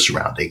familiar with the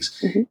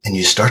surroundings, and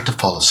you start to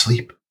fall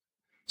asleep.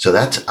 So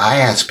I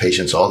ask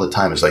patients all the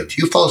time, is like,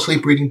 do you fall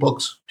asleep reading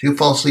books? Do you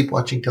fall asleep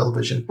watching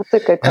television? That's a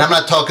good question. And I'm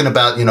not talking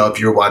about, if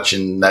you're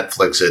watching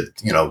Netflix at,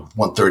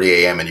 1:30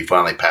 a.m. and you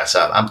finally pass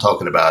out. I'm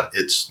talking about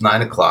it's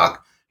 9:00.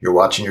 You're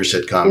watching your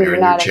sitcom, you're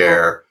in your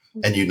chair,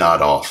 and you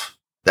nod off.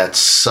 That's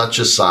such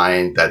a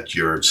sign that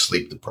you're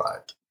sleep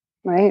deprived.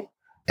 Right.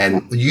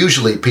 And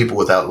usually people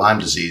without Lyme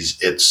disease,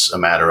 it's a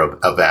matter of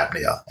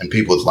apnea. And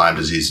people with Lyme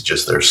disease,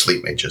 just their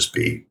sleep may just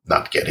be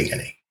not getting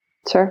any.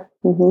 Sure.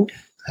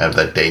 Have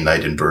that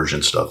day-night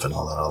inversion stuff and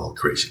all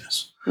that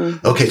craziness.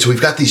 Okay, so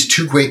we've got these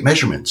 2 great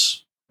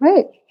measurements.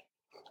 Right.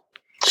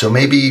 So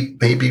maybe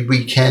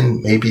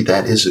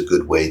that is a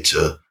good way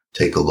to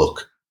take a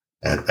look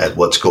at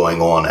what's going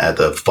on at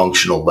the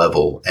functional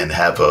level and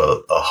have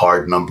a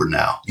hard number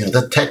now.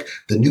 The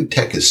new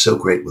tech is so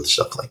great with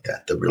stuff like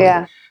that.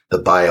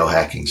 The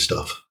biohacking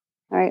stuff.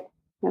 Right.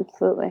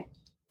 Absolutely.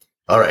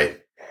 All right.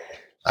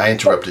 I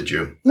interrupted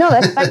you. No,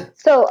 that's fine.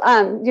 So,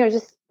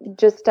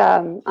 just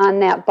on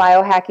that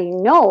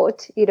biohacking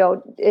note,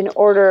 in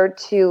order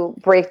to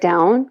break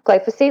down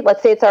glyphosate,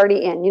 let's say it's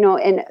already in,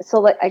 and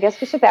so I guess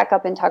we should back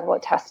up and talk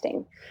about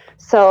testing.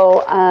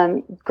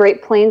 So,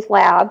 Great Plains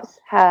Labs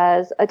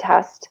has a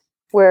test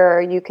where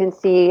you can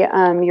see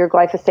your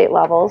glyphosate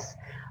levels.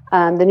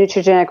 The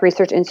Nutrigenic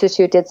Research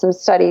Institute did some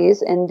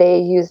studies, and they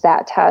used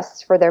that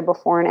test for their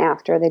before and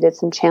after. They did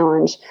some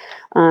challenge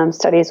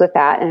studies with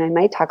that, and I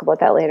might talk about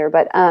that later.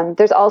 But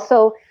there's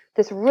also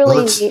this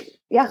really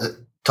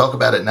talk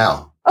about it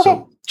now. Okay.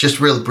 So just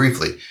really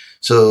briefly.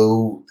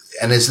 So,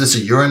 and is this a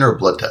urine or a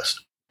blood test?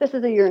 This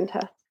is a urine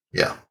test.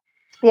 Yeah.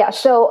 Yeah.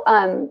 So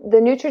the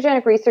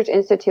Nutrigenic Research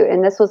Institute,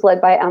 and this was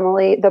led by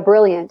the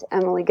brilliant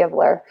Emily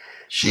Givler.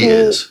 She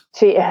is.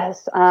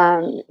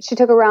 She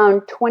took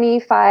around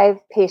 25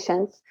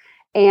 patients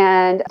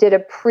and did a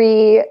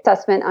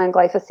pre-assessment on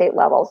glyphosate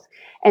levels,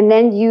 and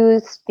then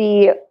used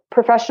the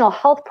professional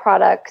health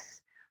products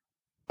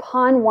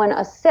PON1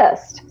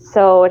 Assist.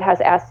 So it has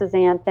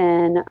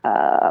astaxanthin,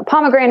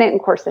 pomegranate,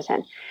 and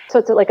quercetin. So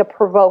it's like a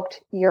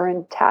provoked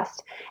urine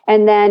test.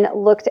 And then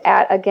looked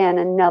at, again,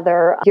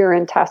 another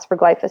urine test for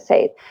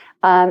glyphosate.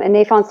 And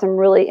they found some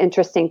really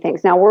interesting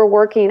things. Now we're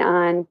working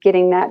on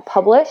getting that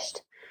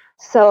published.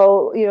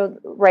 So,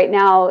 right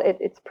now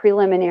it's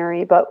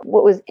preliminary, but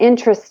what was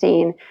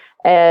interesting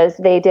is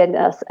they did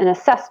an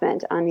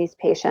assessment on these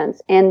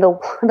patients, and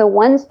the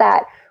ones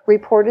that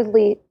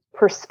reportedly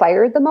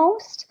perspired the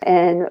most,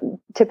 and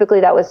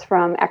typically that was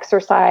from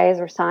exercise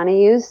or sauna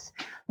use,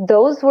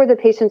 those were the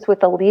patients with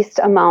the least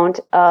amount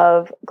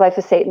of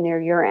glyphosate in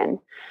their urine.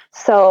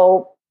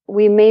 So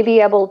we may be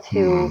able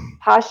to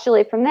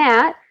postulate from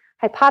that,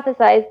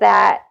 hypothesize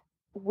that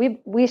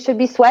we should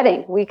be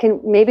sweating. We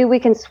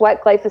can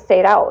sweat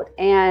glyphosate out.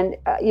 And,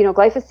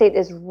 glyphosate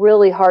is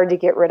really hard to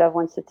get rid of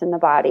once it's in the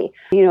body.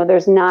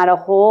 There's not a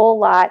whole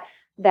lot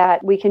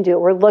that we can do.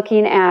 We're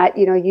looking at,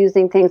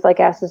 using things like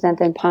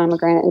astaxanthin,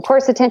 pomegranate, and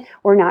quercetin.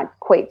 We're not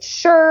quite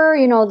sure,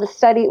 the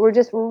study, we're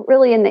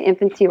really in the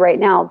infancy right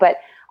now. But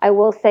I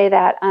will say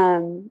that,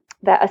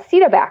 that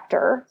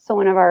Acetobacter, so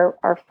one of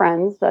our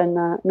friends in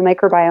the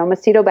microbiome,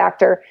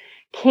 Acetobacter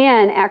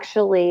can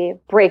actually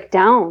break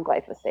down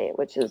glyphosate,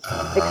 which is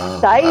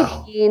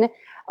exciting. Wow.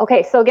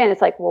 Okay, so again,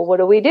 it's like, well, what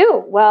do we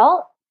do?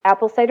 Well,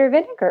 apple cider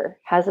vinegar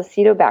has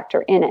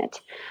acetobacter in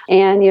it.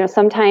 And,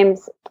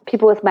 sometimes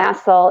people with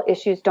mast cell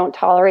issues don't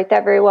tolerate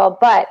that very well,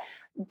 but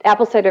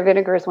apple cider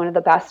vinegar is one of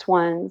the best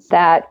ones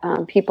that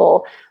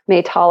people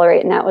may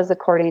tolerate. And that was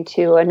according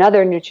to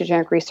another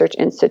Nutrigenic Research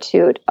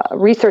Institute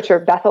researcher,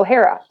 Beth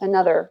O'Hara,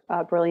 another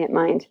brilliant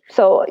mind.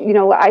 So,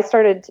 I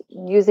started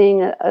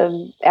using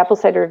apple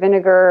cider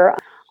vinegar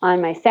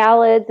on my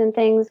salads and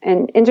things.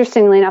 And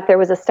interestingly enough, there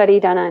was a study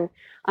done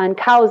on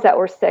cows that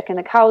were sick, and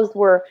the cows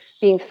were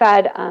being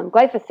fed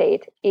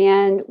glyphosate.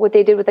 And what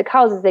they did with the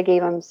cows is they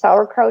gave them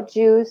sauerkraut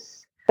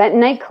juice,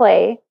 bentonite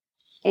clay,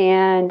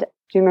 and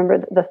do you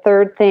remember the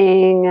third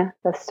thing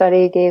the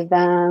study gave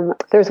them?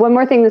 There's one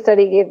more thing the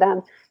study gave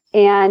them,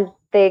 and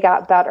they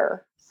got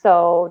better.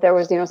 So there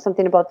was,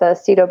 something about the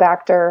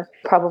acetobacter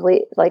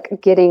probably like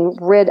getting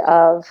rid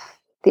of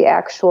the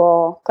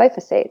actual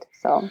glyphosate.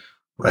 So.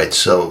 Right.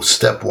 So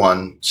step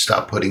one,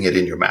 stop putting it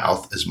in your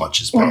mouth as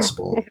much as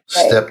possible. Right.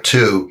 Step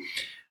two,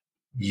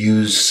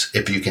 use,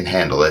 if you can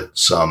handle it,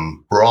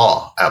 some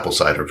raw apple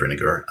cider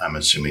vinegar. I'm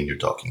assuming you're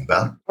talking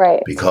about.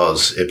 Right.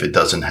 Because if it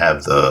doesn't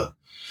have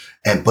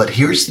but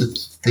here's the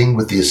thing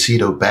with the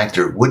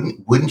acetobacter,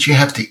 wouldn't you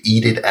have to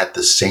eat it at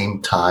the same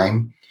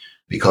time?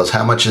 Because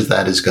how much of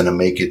that is going to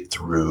make it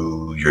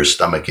through your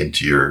stomach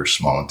into your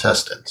small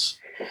intestines?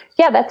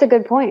 Yeah, that's a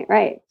good point.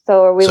 Right.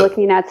 So are we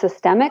looking at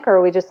systemic, or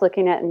are we just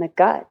looking at in the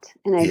gut?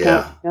 And I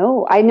don't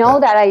know. I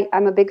know that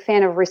I'm a big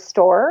fan of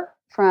Restore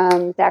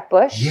from Zach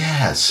Bush.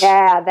 Yes.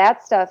 Yeah,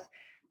 that stuff.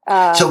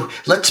 So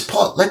let's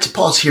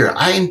pause here.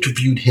 I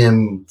interviewed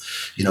him,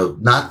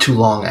 not too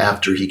long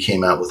after he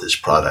came out with his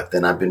product,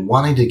 and I've been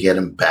wanting to get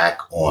him back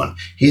on.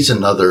 He's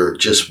another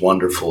just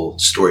wonderful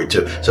story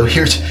too. So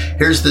here's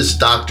this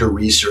doctor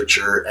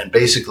researcher, and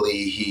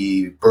basically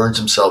he burns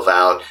himself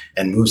out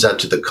and moves out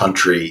to the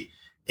country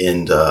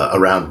in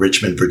around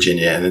Richmond,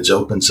 Virginia, and it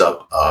opens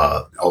up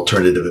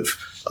alternative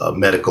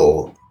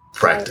medical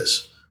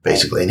practice.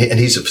 Basically, and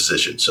he's a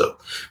physician, so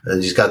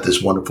he's got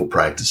this wonderful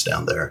practice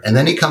down there. And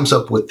then he comes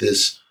up with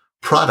this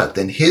product,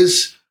 and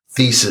his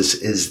thesis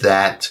is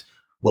that,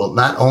 well,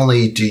 not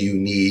only do you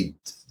need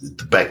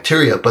the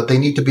bacteria, but they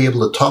need to be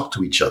able to talk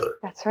to each other.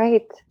 That's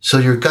right. So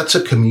your gut's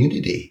a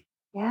community.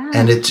 Yeah.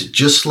 And it's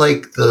just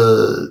like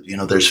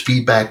there's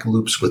feedback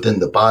loops within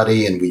the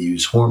body, and we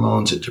use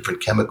hormones and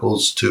different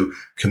chemicals to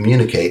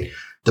communicate.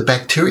 The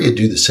bacteria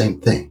do the same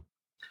thing.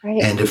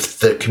 Right. And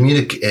if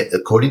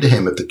according to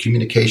him, if the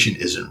communication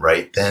isn't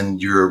right, then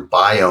your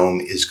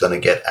biome is going to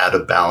get out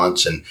of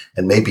balance and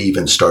maybe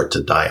even start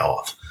to die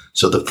off.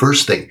 So the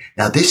first thing,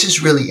 now this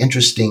is really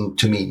interesting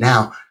to me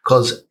now,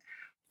 because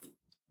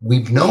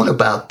we've known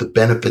about the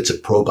benefits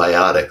of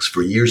probiotics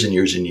for years and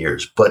years and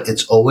years, but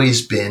it's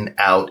always been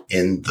out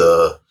in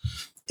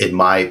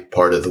my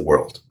part of the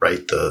world,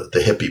 right?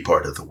 The hippie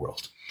part of the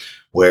world,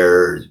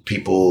 where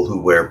people who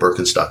wear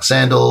Birkenstock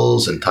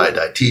sandals and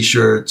tie-dye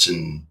t-shirts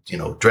and,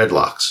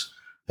 dreadlocks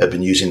have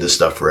been using this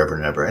stuff forever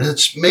and ever. And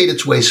it's made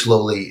its way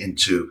slowly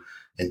into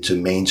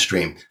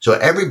mainstream. So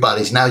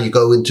everybody's now, you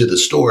go into the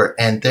store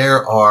and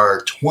there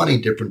are 20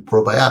 different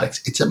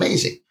probiotics. It's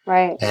amazing.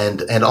 Right.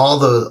 And all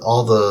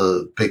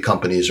the big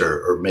companies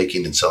are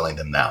making and selling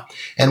them now.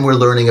 And we're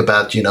learning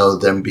about,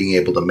 them being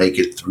able to make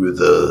it through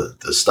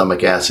the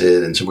stomach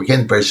acid. And so we're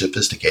getting very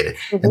sophisticated.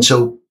 Mm-hmm. And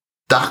so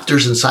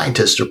doctors and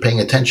scientists are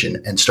paying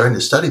attention and starting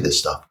to study this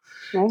stuff.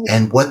 Right.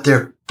 And what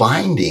they're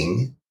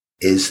finding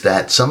is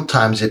that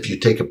sometimes if you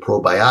take a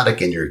probiotic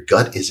and your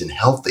gut isn't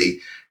healthy,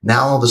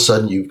 now all of a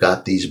sudden you've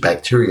got these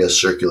bacteria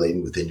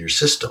circulating within your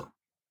system.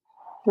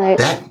 Right.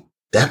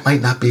 That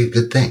might not be a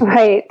good thing.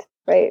 Right.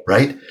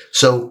 Right.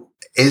 So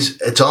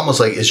it's almost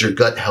like, is your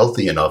gut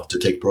healthy enough to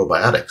take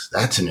probiotics?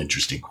 That's an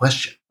interesting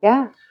question.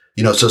 Yeah.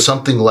 So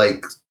something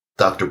like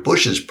Dr.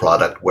 Bush's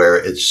product, where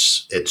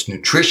it's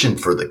nutrition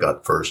for the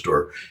gut first,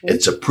 or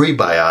it's a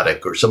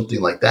prebiotic or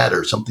something like that,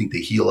 or something to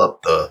heal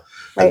up the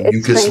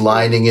mucus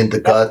lining in the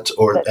gut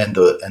and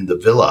the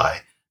villi,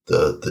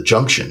 the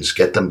junctions,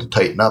 get them to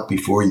tighten up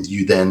before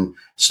you then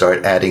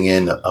start adding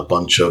in a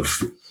bunch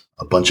of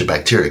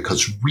bacteria.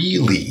 Because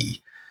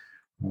really,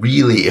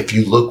 if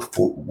you look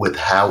with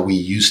how we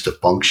used to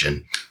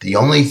function, the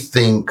only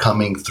thing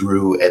coming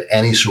through at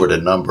any sort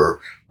of number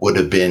would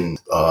have been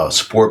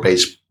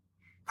spore-based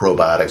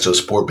probiotics, so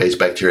spore-based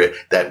bacteria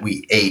that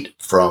we ate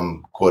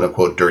from quote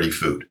unquote dirty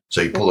food.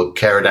 So you pull a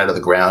carrot out of the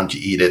ground,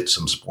 you eat it,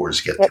 some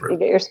spores get through. You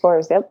get your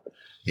spores, yep.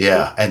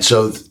 Yeah. And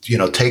so,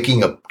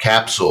 taking a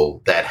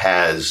capsule that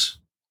has,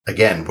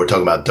 again, we're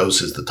talking about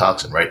doses the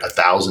toxin, right?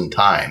 1,000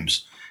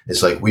 times.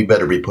 It's like, we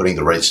better be putting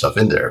the right stuff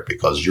in there,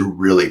 because you're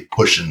really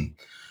pushing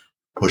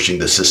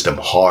the system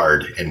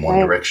hard in one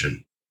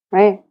direction.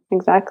 Right.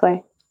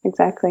 Exactly.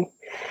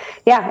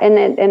 Yeah.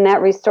 And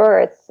that Restore,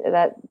 it's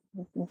that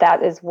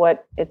that is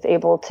what it's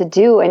able to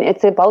do. And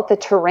it's about the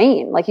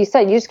terrain. Like you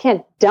said, you just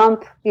can't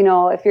dump,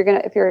 if you're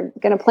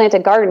going to plant a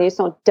garden, you just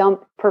don't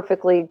dump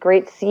perfectly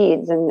great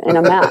seeds in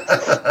a mess,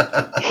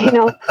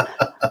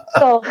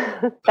 so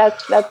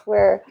that's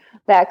where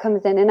that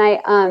comes in. And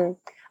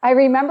I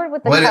remembered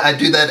with the I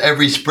do that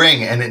every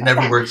spring and it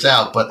never works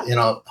out, but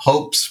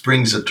hope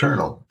springs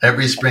eternal.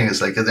 Every spring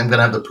is like, I'm going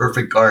to have the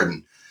perfect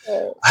garden.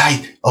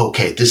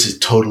 This is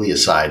totally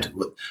aside.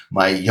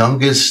 My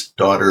youngest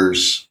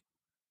daughter's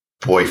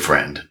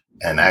boyfriend,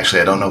 and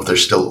actually I don't know if they're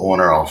still on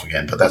or off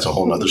again, but that's a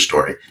whole nother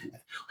story,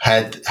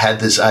 had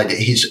this idea.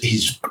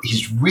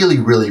 He's really,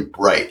 really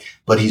bright,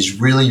 but he's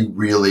really,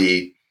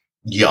 really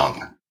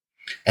young.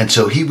 And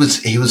so he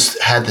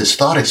had this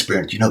thought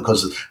experience,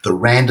 because of the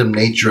random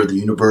nature of the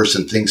universe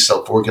and things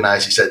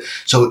self-organize. He said,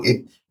 so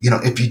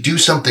if you do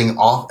something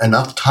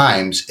enough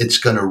times, it's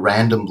going to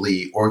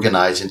randomly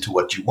organize into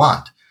what you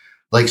want.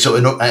 Like, so,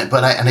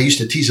 I used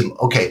to tease him,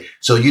 okay,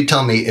 so you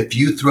tell me if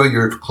you throw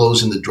your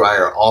clothes in the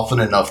dryer often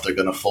enough, they're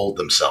going to fold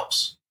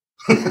themselves.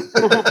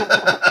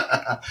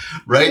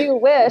 Right? You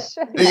wish.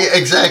 Yeah,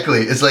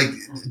 exactly. It's like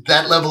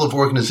that level of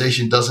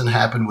organization doesn't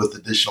happen with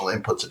additional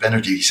inputs of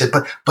energy. He said,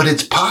 but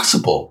it's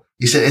possible.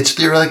 He said, it's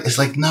theoretical. It's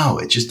like, no,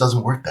 it just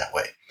doesn't work that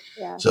way.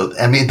 Yeah. So,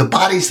 the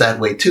body's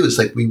that way too. It's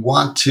like we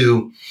want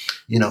to,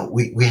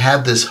 we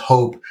have this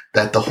hope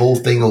that the whole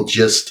thing will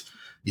just,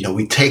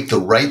 we take the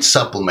right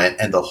supplement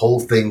and the whole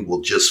thing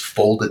will just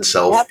fold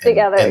itself in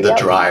the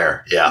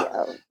dryer. Yeah.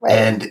 Right.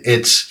 And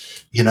it's,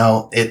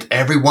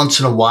 every once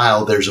in a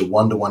while, there's a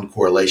 1-to-1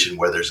 correlation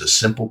where there's a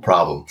simple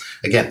problem.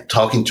 Again,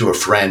 talking to a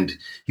friend,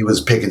 he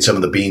was picking some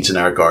of the beans in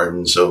our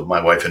garden. So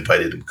my wife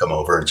invited him to come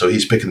over. And so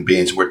he's picking the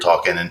beans. We're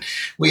talking, and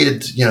we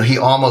had, he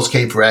almost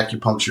came for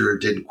acupuncture,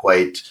 didn't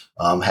quite,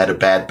 had a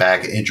bad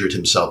back, injured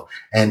himself.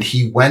 And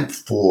he went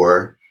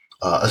for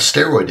a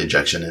steroid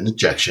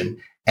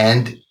injection,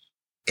 and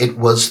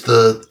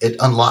it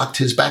unlocked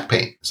his back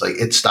pain. It's like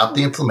it stopped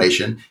the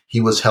inflammation.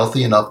 He was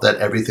healthy enough that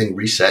everything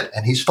reset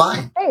and he's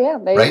fine. Hey, yeah,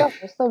 there right?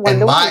 You go.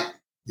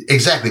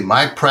 And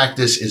my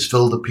practice is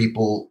filled with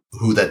people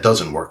who that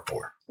doesn't work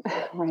for.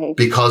 Right.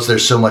 Because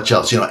there's so much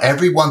else.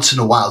 Every once in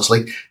a while, it's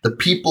like the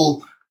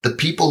people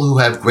who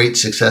have great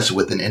success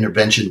with an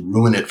intervention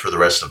ruin it for the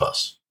rest of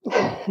us.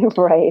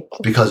 Right.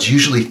 Because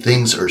usually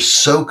things are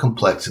so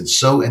complex and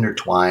so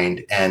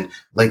intertwined. And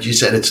like you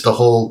said, it's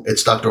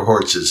Dr.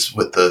 Hortz's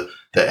with the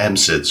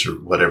MSIDs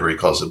or whatever he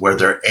calls it, where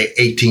there are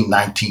 18,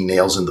 19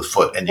 nails in the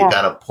foot and you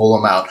got to pull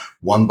them out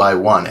one by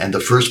one. And the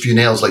first few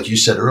nails, like you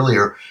said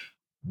earlier,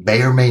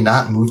 may or may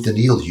not move the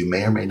needle. You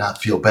may or may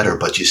not feel better,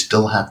 but you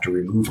still have to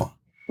remove them.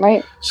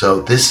 Right.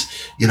 So this,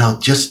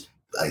 just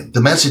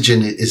the message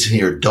is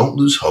here. Don't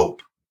lose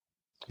hope.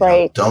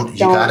 Right. You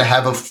gotta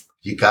have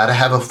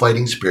a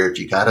fighting spirit.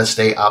 You gotta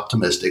stay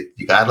optimistic.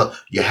 You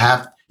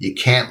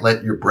can't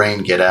let your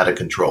brain get out of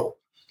control.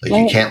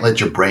 Like you can't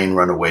let your brain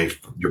run away.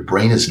 Your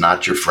brain is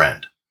not your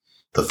friend.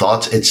 The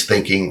thoughts it's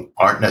thinking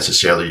aren't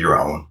necessarily your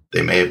own.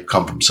 They may have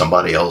come from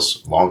somebody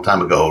else a long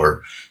time ago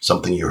or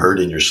something you heard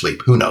in your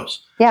sleep. Who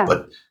knows? Yeah.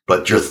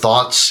 But your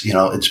thoughts,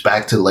 it's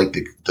back to like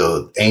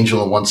the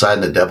angel on one side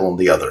and the devil on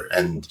the other.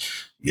 And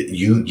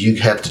you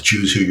have to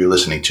choose who you're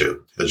listening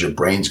to because your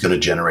brain's going to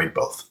generate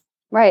both.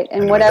 Right.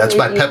 And anyway, that's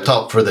my pep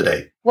talk for the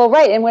day. Well,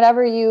 right. And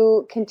whatever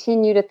you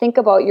continue to think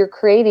about, you're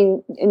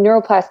creating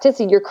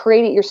neuroplasticity,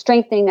 you're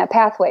strengthening that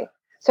pathway.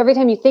 So every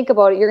time you think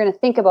about it, you're going to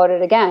think about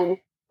it again.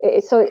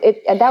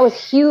 And that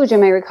was huge in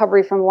my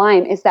recovery from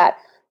Lyme, is that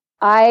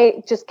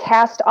I just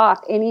cast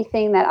off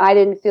anything that I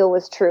didn't feel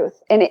was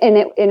truth. And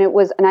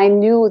I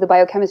knew the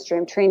biochemistry.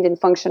 I'm trained in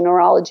functional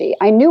neurology.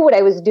 I knew what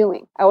I was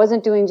doing. I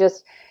wasn't doing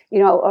just,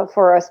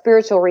 for a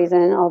spiritual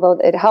reason, although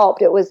it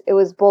helped. It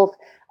was both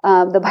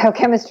the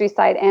biochemistry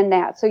side and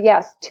that. So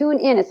yes, tune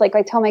in. It's like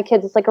I tell my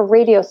kids, it's like a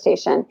radio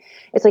station.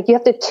 It's like you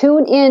have to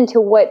tune in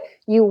to what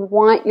you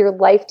want your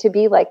life to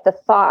be like, the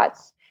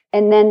thoughts.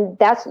 And then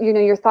that's,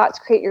 your thoughts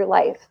create your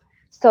life.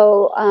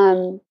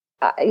 So,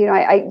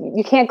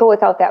 you can't go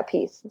without that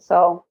piece.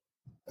 So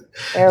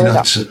there we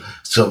go.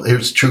 So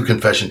here's true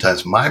confession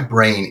times. My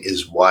brain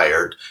is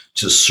wired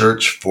to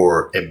search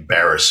for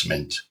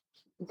embarrassment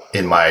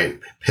in my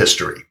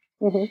history.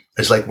 Mm-hmm.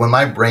 It's like when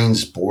my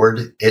brain's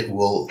bored, it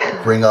will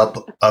bring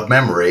up a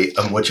memory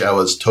of which I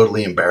was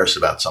totally embarrassed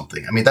about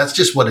something. I mean, that's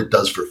just what it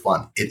does for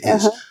fun. It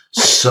is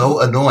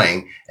so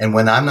annoying. And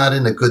when I'm not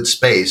in a good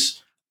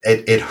space,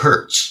 it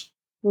hurts,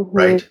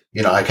 right?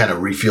 I kind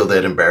of refuel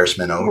that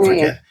embarrassment over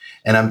again.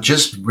 And I'm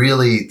just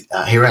really,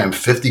 here I am,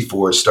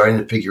 54, starting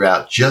to figure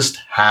out just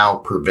how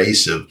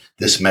pervasive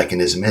this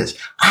mechanism is.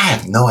 I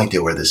have no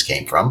idea where this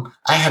came from.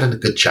 I had a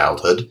good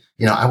childhood.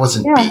 I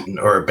wasn't beaten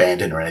or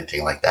abandoned or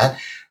anything like that.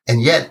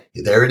 And yet,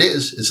 there it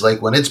is. It's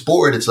like when it's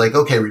bored, it's like,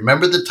 okay,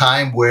 remember the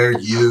time where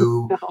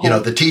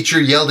the teacher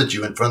yelled at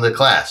you in front of the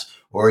class,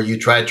 or you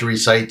tried to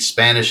recite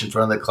Spanish in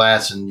front of the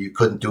class and you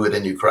couldn't do it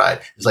and you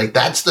cried. It's like,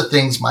 that's the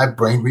things my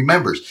brain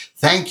remembers.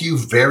 Thank you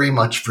very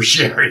much for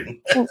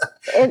sharing.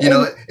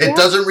 It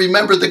doesn't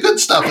remember the good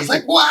stuff. It's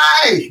like,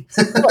 why?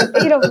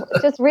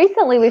 Just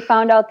recently we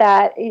found out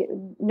that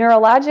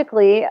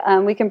neurologically,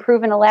 we can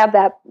prove in a lab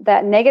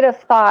that negative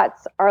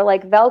thoughts are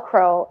like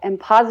Velcro and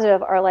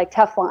positive are like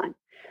Teflon.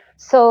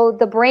 So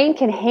the brain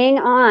can hang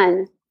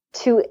on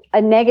to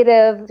a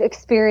negative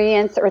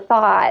experience or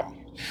thought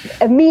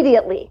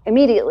immediately.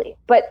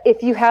 But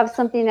if you have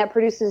something that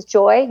produces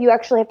joy, you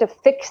actually have to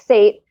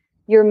fixate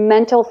your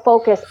mental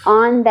focus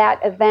on that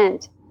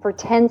event for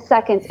 10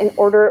 seconds in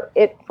order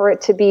for it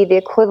to be the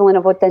equivalent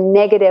of what the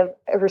negative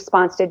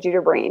response did to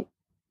your brain.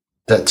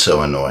 That's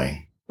so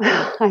annoying.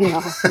 I know.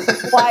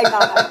 Why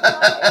not?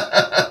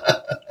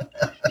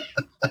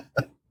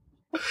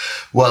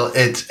 Well,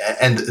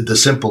 and the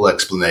simple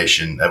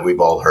explanation that we've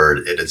all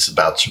heard, it's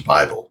about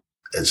survival.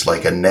 It's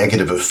like a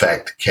negative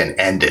effect can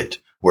end it,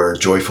 where a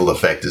joyful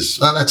effect is,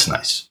 oh, that's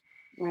nice.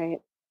 Right.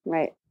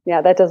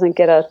 Yeah, that doesn't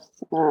get us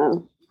a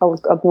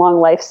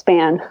long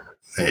lifespan.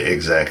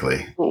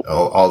 Exactly.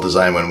 All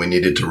designed when we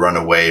needed to run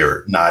away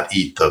or not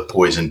eat the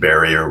poison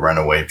berry or run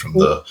away from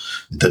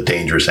the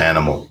dangerous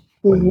animal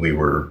when we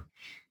were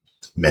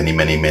many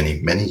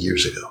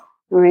years ago.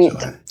 Right.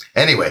 So,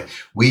 anyway,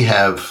 we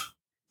have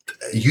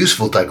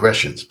useful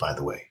digressions, by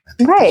the way. I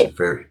think right. These are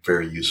very,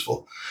 very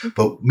useful.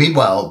 But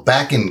meanwhile,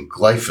 back in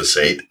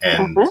glyphosate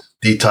and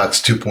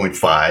detox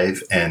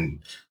 2.5 and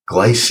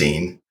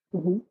glycine,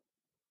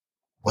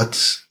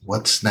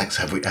 what's next?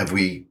 Have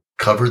we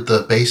covered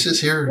the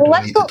bases here? Or do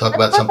we need to talk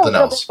about something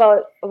else?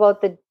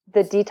 About the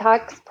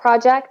detox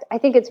project. I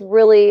think it's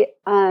really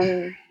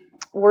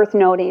worth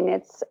noting.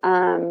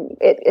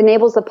 It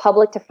enables the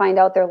public to find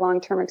out their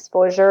long-term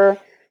exposure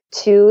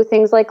to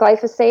things like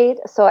glyphosate.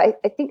 So I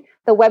think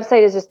the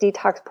website is just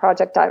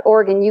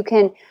detoxproject.org, and you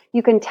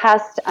can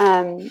test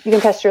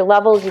your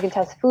levels, you can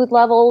test food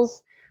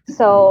levels.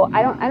 So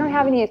I don't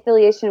have any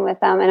affiliation with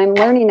them, and I'm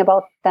learning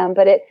about them,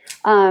 but it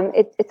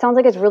sounds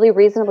like it's really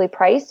reasonably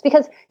priced,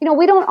 because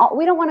we don't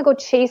want to go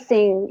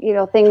chasing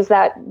things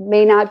that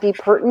may not be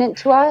pertinent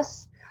to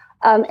us.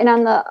 And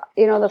on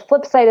the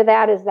flip side of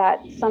that is that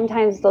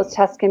sometimes those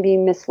tests can be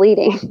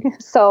misleading.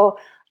 So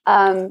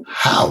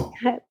how?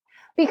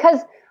 Because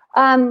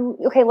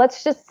okay,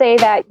 let's just say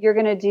that you're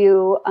going to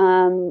do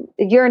a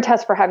urine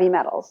test for heavy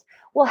metals.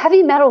 Well,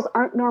 heavy metals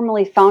aren't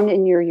normally found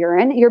in your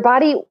urine. Your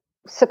body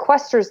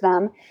sequesters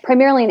them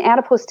primarily in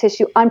adipose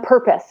tissue on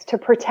purpose to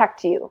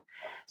protect you.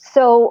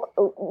 So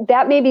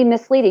that may be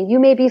misleading. You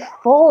may be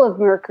full of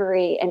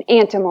mercury and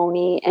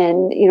antimony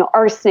and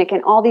arsenic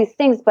and all these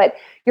things, but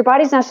your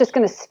body's not just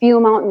going to spew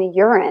them out in the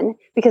urine,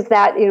 because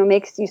that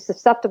makes you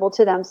susceptible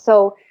to them.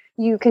 So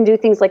you can do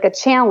things like a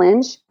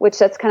challenge, which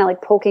that's kind of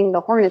like poking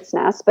the hornet's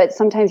nest, but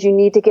sometimes you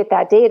need to get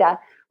that data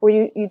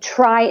where you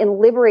try and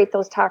liberate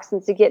those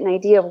toxins to get an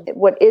idea of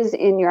what is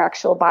in your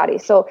actual body.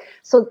 So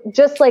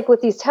just like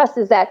with these tests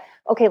is that,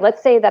 okay,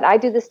 let's say that I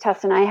do this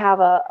test and I have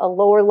a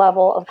lower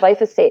level of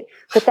glyphosate,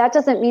 but that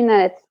doesn't mean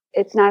that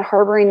it's not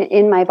harboring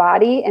in my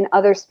body and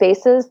other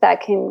spaces that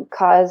can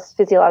cause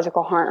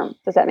physiological harm.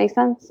 Does that make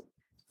sense?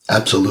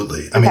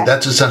 Absolutely. I mean,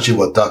 that's essentially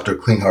what Dr.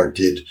 Klinghardt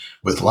did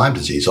with Lyme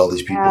disease. All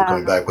these people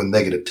coming back with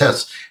negative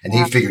tests. And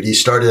he figured he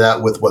started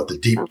out with the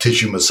deep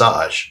tissue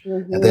massage,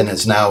 and then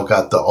has now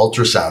got the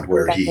ultrasound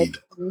where he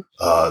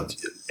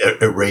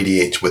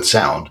irradiates with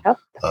sound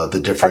the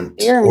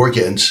different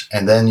organs.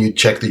 And then you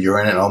check the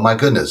urine and, oh my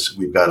goodness,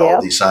 we've got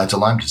all these signs of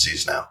Lyme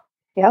disease now.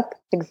 Yep,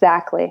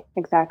 exactly.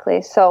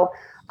 So,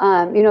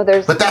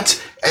 there's...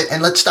 But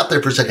and let's stop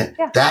there for a second.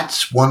 Yeah.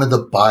 That's one of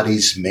the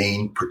body's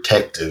main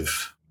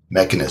protective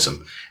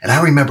mechanism. And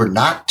I remember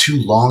not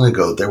too long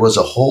ago, there was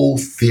a whole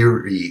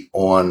theory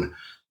on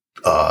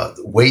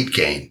weight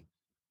gain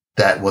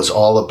that was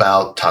all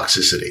about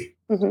toxicity,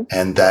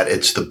 and that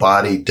it's the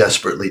body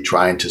desperately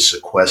trying to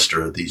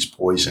sequester these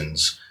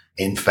poisons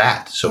in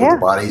fat. So the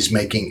body's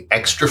making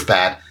extra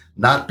fat,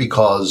 not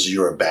because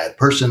you're a bad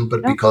person,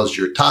 but because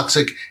you're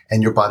toxic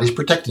and your body's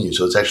protecting you.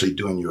 So it's actually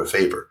doing you a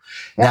favor.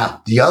 Yeah.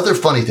 Now, the other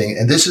funny thing,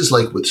 and this is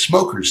like with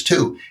smokers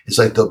too, is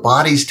like the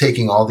body's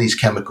taking all these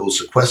chemicals,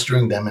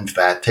 sequestering them in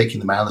fat, taking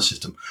them out of the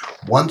system.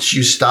 Once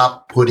you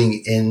stop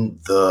putting in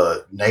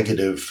the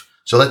negative,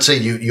 so let's say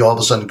you all of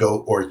a sudden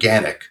go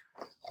organic.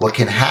 What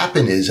can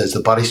happen is as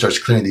the body starts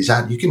clearing these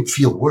out, you can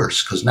feel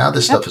worse because now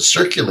this stuff is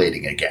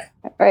circulating again.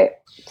 Right.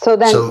 So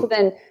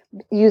then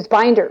use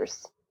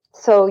binders.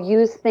 So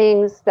use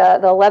things, the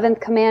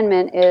 11th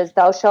commandment is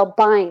thou shalt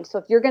bind. So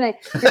if you're going to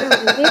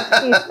release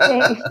these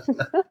things,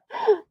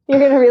 you're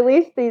going to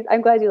release these.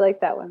 I'm glad you like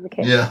that one.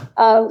 Okay. Yeah.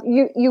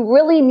 You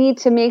really need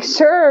to make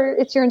sure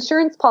it's your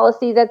insurance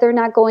policy that they're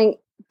not going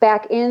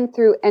back in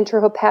through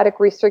enterohepatic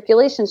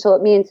recirculation. So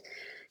it means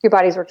your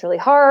body's worked really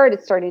hard.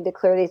 It's starting to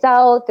clear these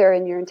out. They're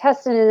in your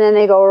intestine and then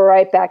they go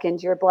right back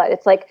into your blood.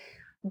 It's like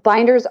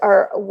binders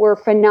were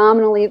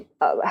phenomenally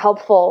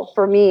helpful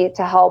for me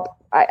to help,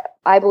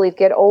 I believe,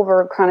 get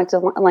over chronic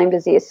Lyme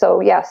disease. So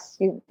yes,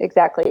 you hit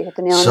the nail on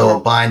the head. So a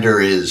binder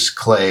is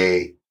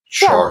clay,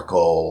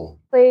 charcoal,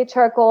 clay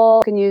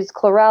charcoal. You can use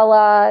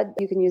chlorella.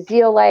 You can use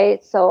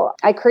zeolite. So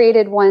I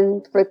created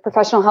one for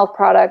professional health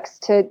products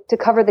to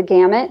cover the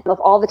gamut of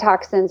all the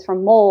toxins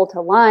from mold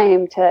to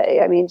Lyme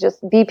to,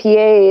 just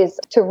BPAs,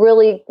 to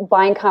really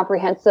bind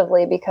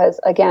comprehensively, because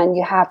again,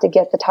 you have to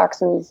get the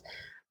toxins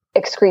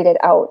excreted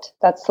out.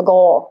 That's the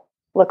goal.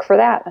 Look for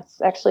that.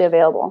 It's actually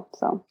available.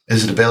 So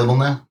Is it available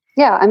now?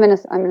 yeah, I'm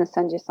gonna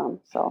send you some.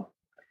 So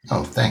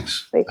Oh,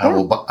 thanks. Thank I you.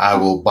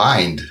 will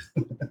bind.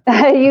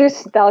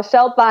 Thou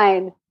shalt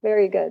bind.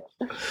 Very good.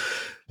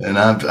 And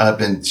I've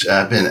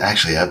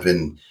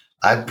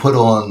put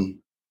on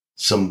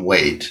some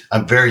weight.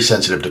 I'm very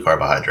sensitive to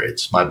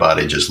carbohydrates. My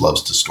body just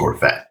loves to store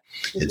fat.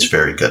 It's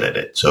very good at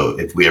it. So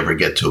if we ever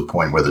get to a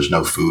point where there's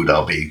no food,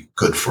 I'll be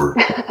good for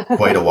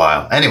quite a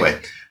while. Anyway,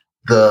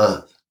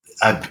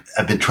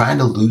 I've been trying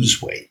to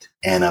lose weight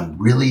and I'm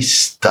really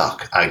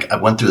stuck. I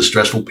went through a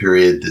stressful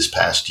period this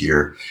past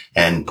year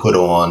and put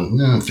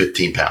on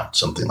 15 pounds,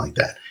 something like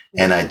that.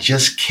 And I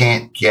just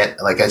can't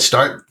I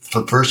start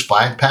for the first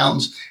 5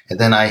 pounds and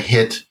then I'm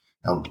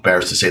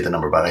embarrassed to say the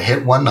number, but I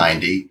hit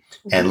 190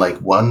 and like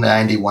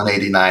 190,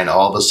 189,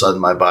 all of a sudden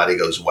my body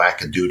goes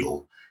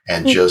whack-a-doodle.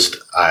 And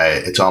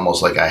it's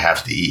almost like I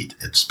have to eat.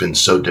 It's been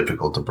so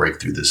difficult to break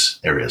through this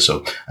area.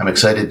 So I'm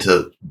excited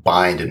to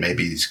bind and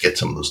maybe get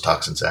some of those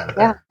toxins out of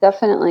there. Yeah,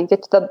 definitely.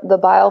 Get to the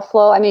bile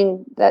flow.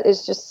 That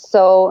is just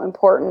so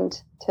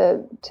important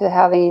to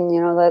having,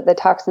 the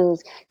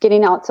toxins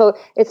getting out. So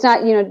it's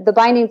not, the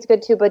binding's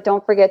good too, but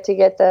don't forget to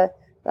get the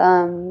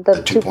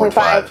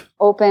 2.5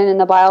 open and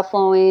the bile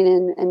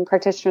flowing, and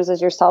practitioners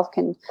as yourself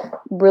can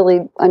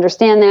really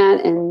understand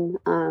that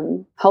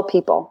and help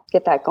people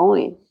get that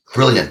going.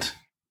 Brilliant.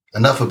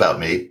 Enough about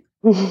me.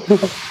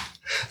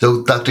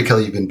 So, Dr.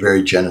 Kelly, you've been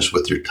very generous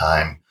with your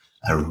time.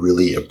 I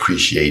really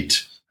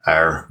appreciate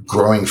our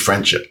growing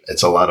friendship.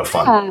 It's a lot of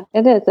fun. Yeah,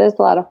 it is. It's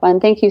a lot of fun.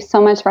 Thank you so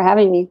much for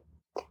having me.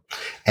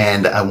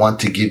 And I want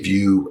to give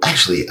you,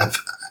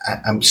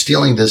 I'm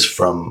stealing this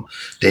from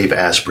Dave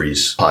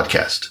Asprey's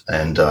podcast.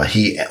 And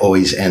he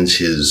always ends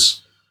his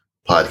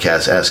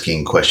podcast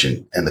asking a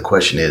question. And the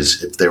question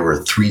is, if there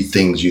were 3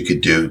 things you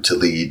could do to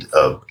lead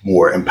a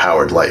more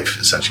empowered life,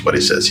 essentially what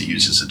he says, he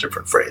uses a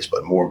different phrase,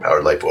 but more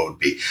empowered life, what would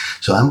be?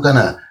 So I'm going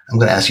to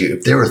ask you,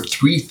 if there were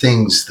 3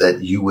 things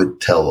that you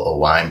would tell a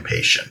Lyme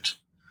patient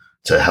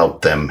to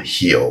help them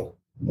heal,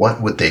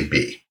 what would they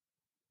be?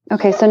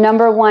 Okay, so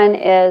number 1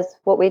 is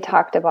what we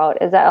talked about,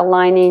 is that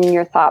aligning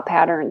your thought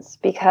patterns,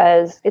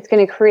 because it's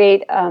going to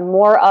create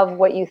more of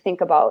what you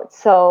think about.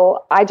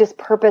 So I just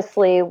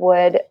purposely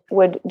would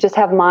just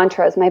have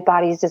mantras. My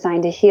body's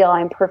designed to heal.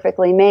 I'm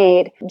perfectly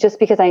made, just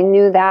because I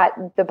knew that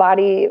the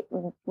body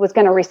was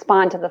going to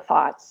respond to the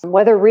thoughts,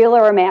 whether real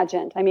or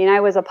imagined. I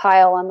was a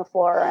pile on the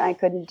floor and I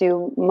couldn't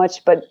do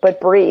much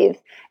but breathe.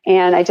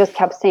 And I just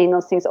kept saying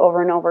those things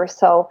over and over.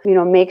 So,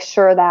 make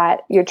sure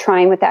that you're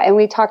trying with that. And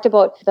we talked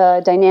about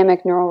the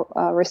dynamic neural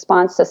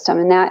response system,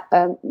 and that,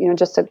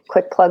 just a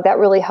quick plug, that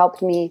really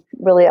helped me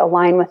really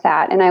align with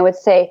that. And I would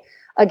say,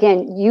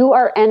 again, you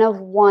are N of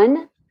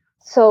 1.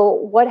 So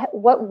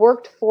what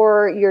worked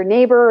for your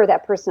neighbor or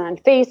that person on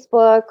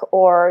Facebook,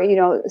 or,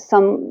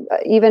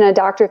 even a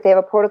doctor, if they have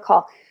a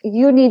protocol,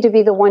 you need to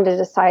be the one to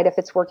decide if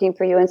it's working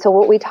for you. And so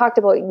what we talked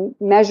about,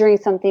 measuring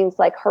some things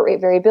like heart rate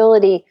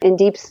variability and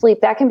deep sleep,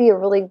 that can be a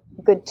really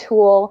good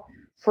tool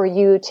for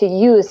you to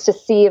use to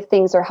see if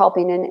things are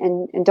helping,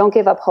 and don't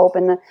give up hope.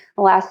 And the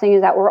last thing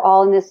is that we're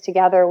all in this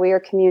together. We are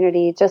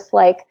community, just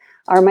like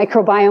our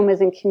microbiome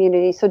is in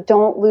community. So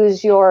don't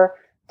lose your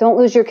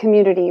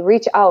community.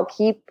 Reach out.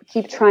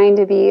 Keep trying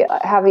to be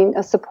having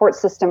a support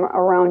system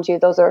around you.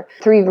 Those are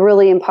 3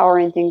 really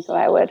empowering things that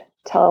I would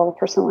tell a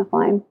person with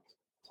Lyme.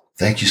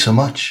 Thank you so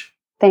much.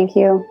 Thank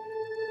you.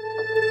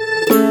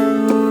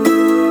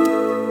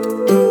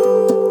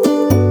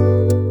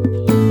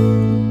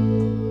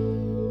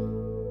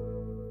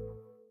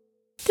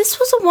 This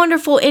was a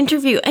wonderful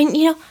interview. And,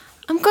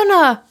 I'm going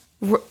to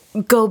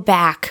go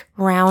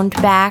round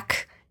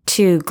back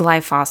to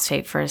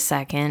glyphosate for a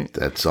second.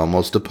 That's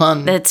almost a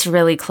pun. That's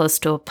really close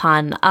to a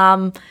pun.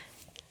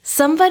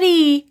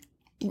 Somebody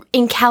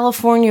in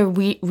California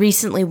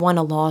recently won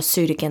a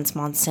lawsuit against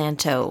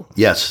Monsanto.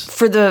 Yes.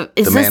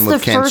 Is this the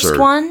first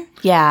one?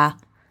 Yeah.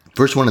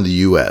 First one in the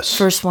U.S.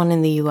 First one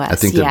in the U.S. I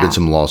think there have been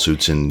some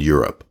lawsuits in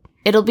Europe.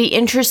 It'll be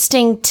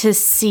interesting to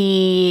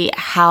see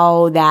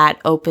how that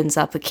opens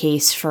up a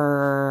case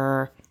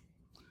for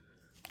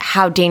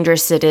how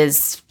dangerous it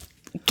is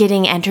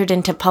getting entered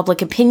into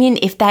public opinion,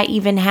 if that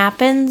even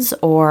happens,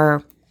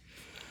 or...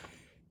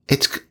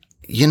 It's,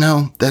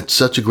 that's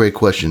such a great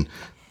question.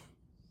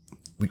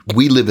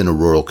 We live in a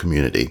rural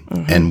community,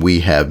 and we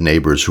have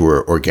neighbors who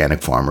are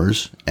organic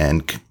farmers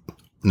and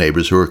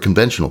neighbors who are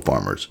conventional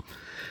farmers.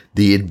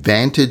 The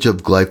advantage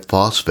of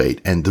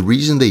glyphosate, and the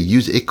reason they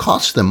use it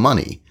costs them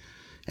money,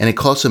 and it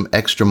costs them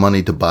extra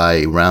money to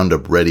buy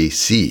Roundup Ready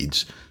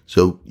seeds.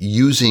 So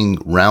using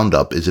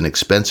Roundup is an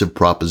expensive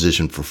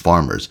proposition for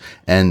farmers,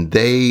 and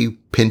they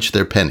pinch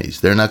their pennies.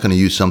 They're not going to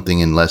use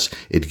something unless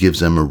it gives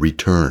them a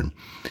return.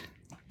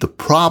 The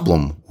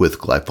problem with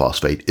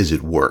glyphosate is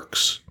it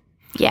works.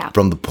 Yeah.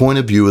 From the point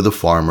of view of the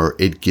farmer,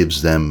 it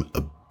gives them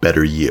a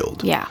better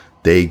yield. Yeah.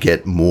 They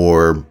get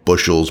more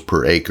bushels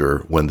per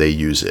acre when they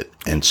use it.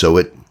 And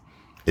so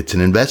it's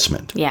an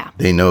investment. Yeah.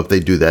 They know if they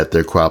do that,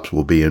 their crops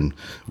will be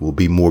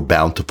more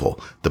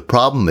bountiful. The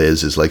problem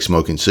is like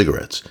smoking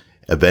cigarettes.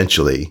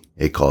 Eventually,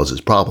 it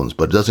causes problems,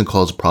 but it doesn't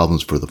cause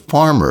problems for the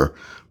farmer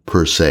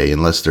per se,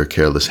 unless they're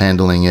careless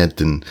handling it.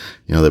 And,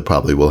 they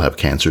probably will have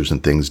cancers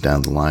and things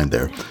down the line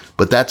there.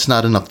 But that's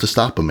not enough to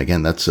stop them.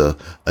 Again, that's a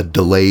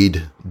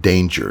delayed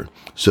danger.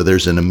 So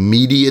there's an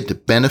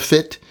immediate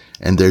benefit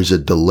and there's a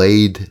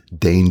delayed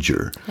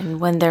danger. And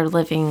when they're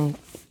living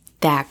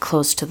that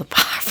close to the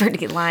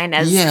poverty line,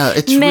 as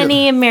it's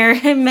many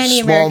American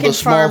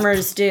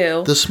farmers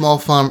do. The small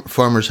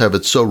farmers have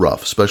it so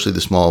rough, especially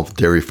the small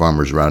dairy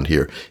farmers around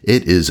here.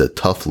 It is a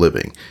tough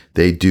living.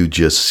 They do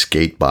just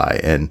skate by,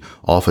 and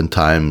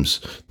oftentimes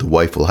the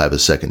wife will have a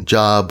second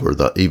job, or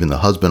even the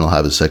husband will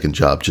have a second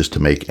job just to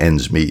make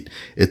ends meet.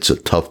 It's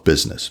a tough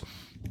business.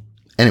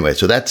 Anyway,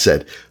 so that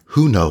said,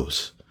 who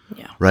knows?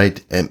 Yeah.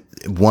 Right? And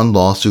one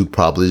lawsuit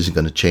probably isn't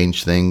going to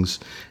change things.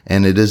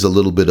 And it is a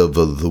little bit of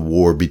the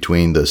war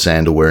between the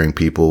sandal wearing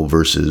people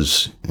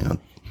versus,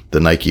 the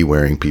Nike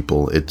wearing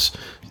people. It's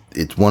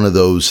one of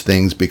those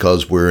things,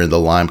 because we're in the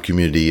Lyme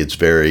community.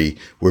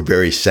 We're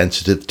very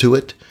sensitive to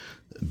it,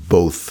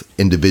 both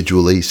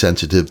individually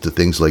sensitive to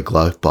things like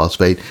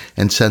glyphosate,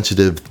 and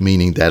sensitive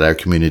meaning that our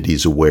community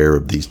is aware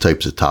of these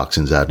types of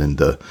toxins out in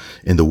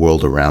the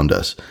world around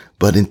us.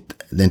 But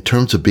in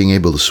terms of being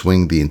able to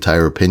swing the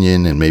entire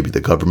opinion and maybe the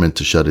government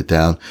to shut it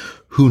down,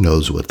 who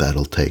knows what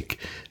that'll take.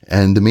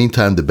 And in the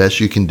meantime, the best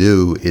you can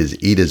do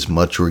is eat as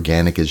much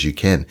organic as you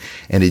can.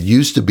 And it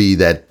used to be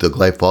that the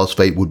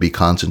glyphosate would be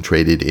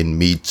concentrated in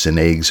meats and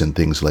eggs and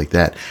things like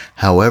that.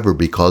 However,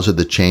 because of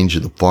the change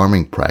of the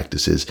farming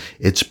practices,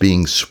 it's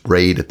being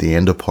sprayed at the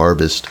end of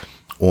harvest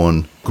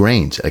on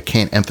grains. I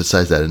can't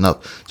emphasize that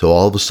enough. So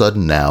all of a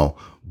sudden now,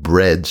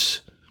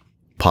 breads,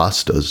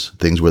 pastas,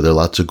 things where there are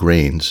lots of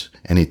grains,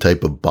 any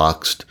type of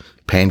boxed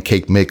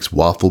pancake mix,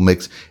 waffle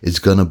mix, is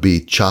going to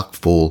be chock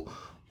full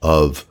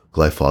of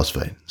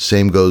glyphosate.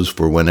 Same goes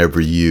for whenever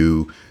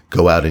you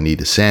go out and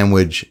eat a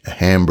sandwich, a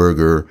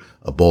hamburger,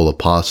 a bowl of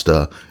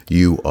pasta,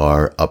 you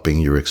are upping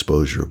your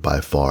exposure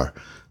by far.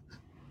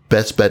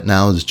 Best bet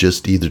now is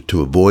just either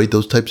to avoid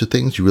those types of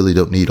things. You really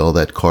don't need all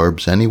that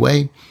carbs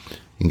anyway. You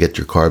can get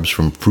your carbs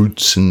from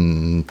fruits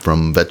and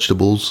from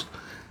vegetables.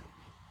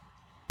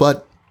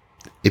 But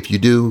if you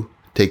do,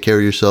 take care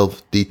of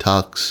yourself,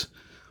 detox,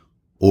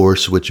 or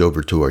switch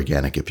over to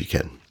organic if you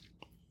can.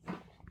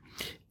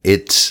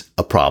 It's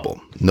a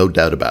problem, no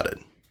doubt about it.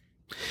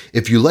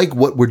 If you like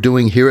what we're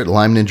doing here at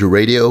Lyme Ninja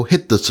Radio,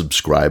 hit the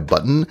subscribe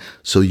button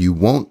so you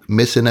won't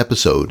miss an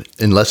episode.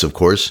 Unless, of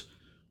course,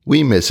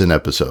 we miss an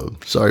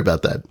episode. Sorry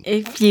about that.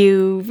 If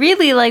you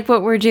really like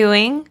what we're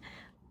doing,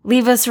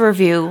 leave us a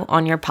review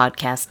on your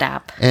podcast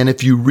app. And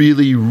if you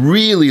really,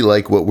 really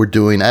like what we're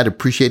doing, I'd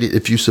appreciate it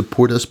if you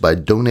support us by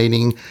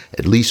donating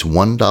at least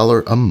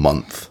 $1 a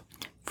month.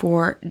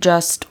 For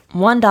just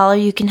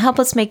 $1, you can help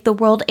us make the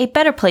world a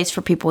better place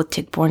for people with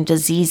tick-borne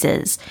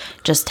diseases.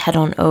 Just head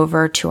on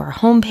over to our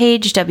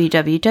homepage,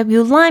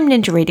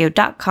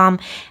 www.lymeninjaradio.com,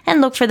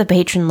 and look for the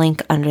patron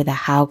link under the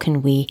How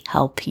Can We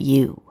Help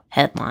You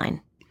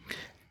headline.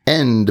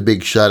 And a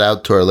big shout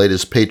out to our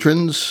latest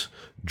patrons,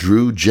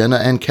 Drew, Jenna,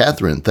 and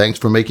Catherine. Thanks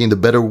for making the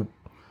better world.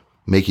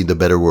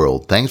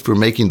 Thanks for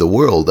making the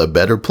world a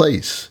better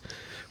place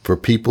for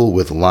people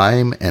with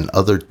Lyme and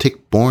other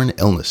tick-borne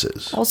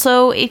illnesses.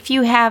 Also, if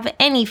you have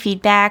any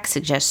feedback,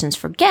 suggestions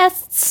for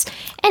guests,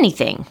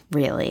 anything,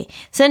 really,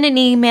 send an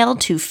email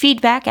to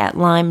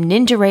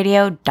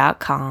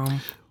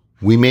feedback@lymeninjaradio.com.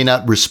 We may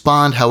not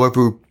respond,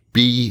 however,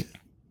 be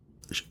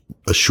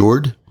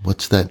assured.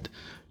 What's that?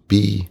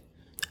 Be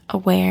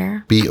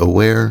aware. Be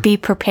aware. Be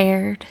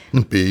prepared.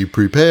 Be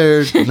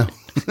prepared. No.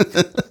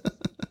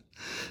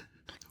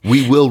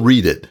 We will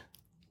read it,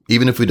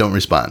 even if we don't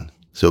respond.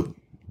 So,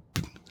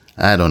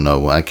 I don't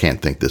know. I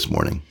can't think this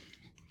morning.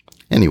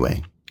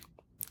 Anyway.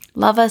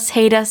 Love us,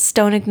 hate us,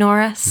 don't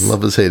ignore us.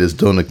 Love us, hate us,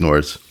 don't ignore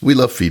us. We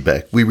love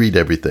feedback. We read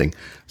everything.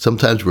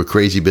 Sometimes we're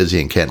crazy busy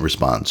and can't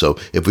respond. So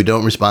if we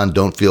don't respond,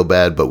 don't feel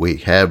bad, but we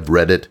have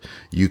read it.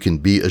 You can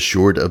be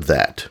assured of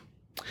that.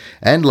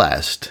 And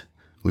last,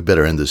 we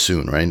better end this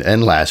soon, right?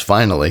 And last,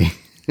 finally,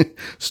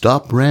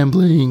 stop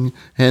rambling,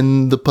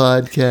 end the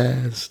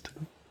podcast.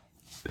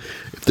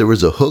 If there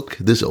was a hook,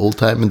 this old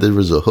time, and there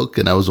was a hook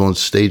and I was on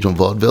stage on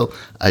vaudeville,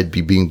 I'd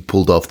be being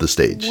pulled off the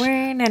stage.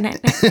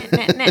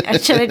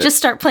 Should I just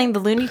start playing the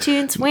Looney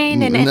Tunes? No,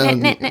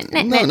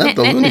 not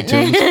the Looney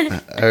Tunes.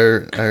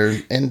 Our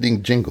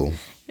ending jingle.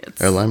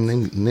 Our Lyme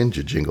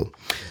Ninja jingle.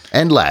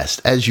 And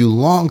last, as you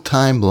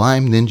longtime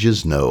Lyme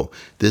Ninjas know,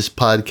 this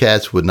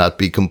podcast would not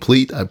be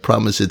complete, I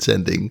promise it's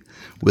ending,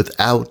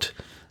 without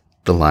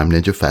the Lyme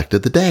Ninja fact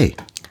of the day.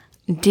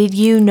 Did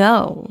you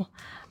know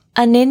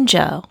a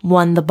ninja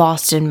won the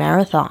Boston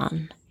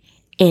Marathon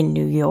in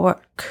New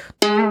York?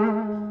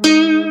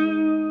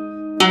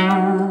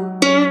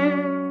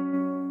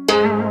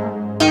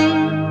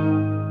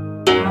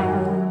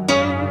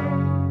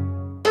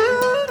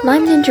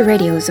 Lyme Ninja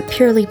Radio is a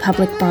purely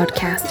public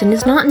broadcast and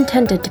is not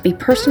intended to be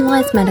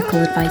personalized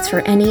medical advice for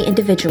any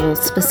individual's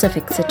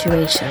specific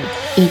situation.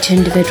 Each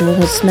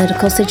individual's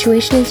medical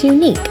situation is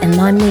unique, and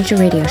Lyme Ninja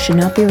Radio should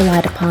not be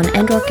relied upon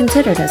and/or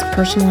considered as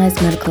personalized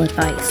medical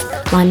advice.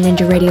 Lyme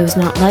Ninja Radio is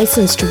not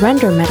licensed to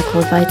render medical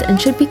advice and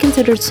should be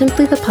considered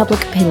simply the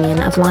public opinion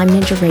of Lyme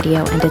Ninja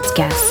Radio and its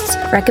guests.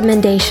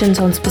 Recommendations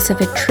on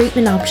specific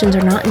treatment options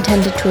are not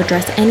intended to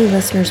address any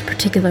listener's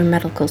particular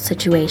medical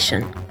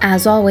situation.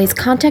 As always,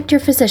 contact your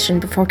physician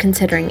before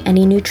considering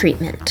any new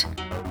treatment.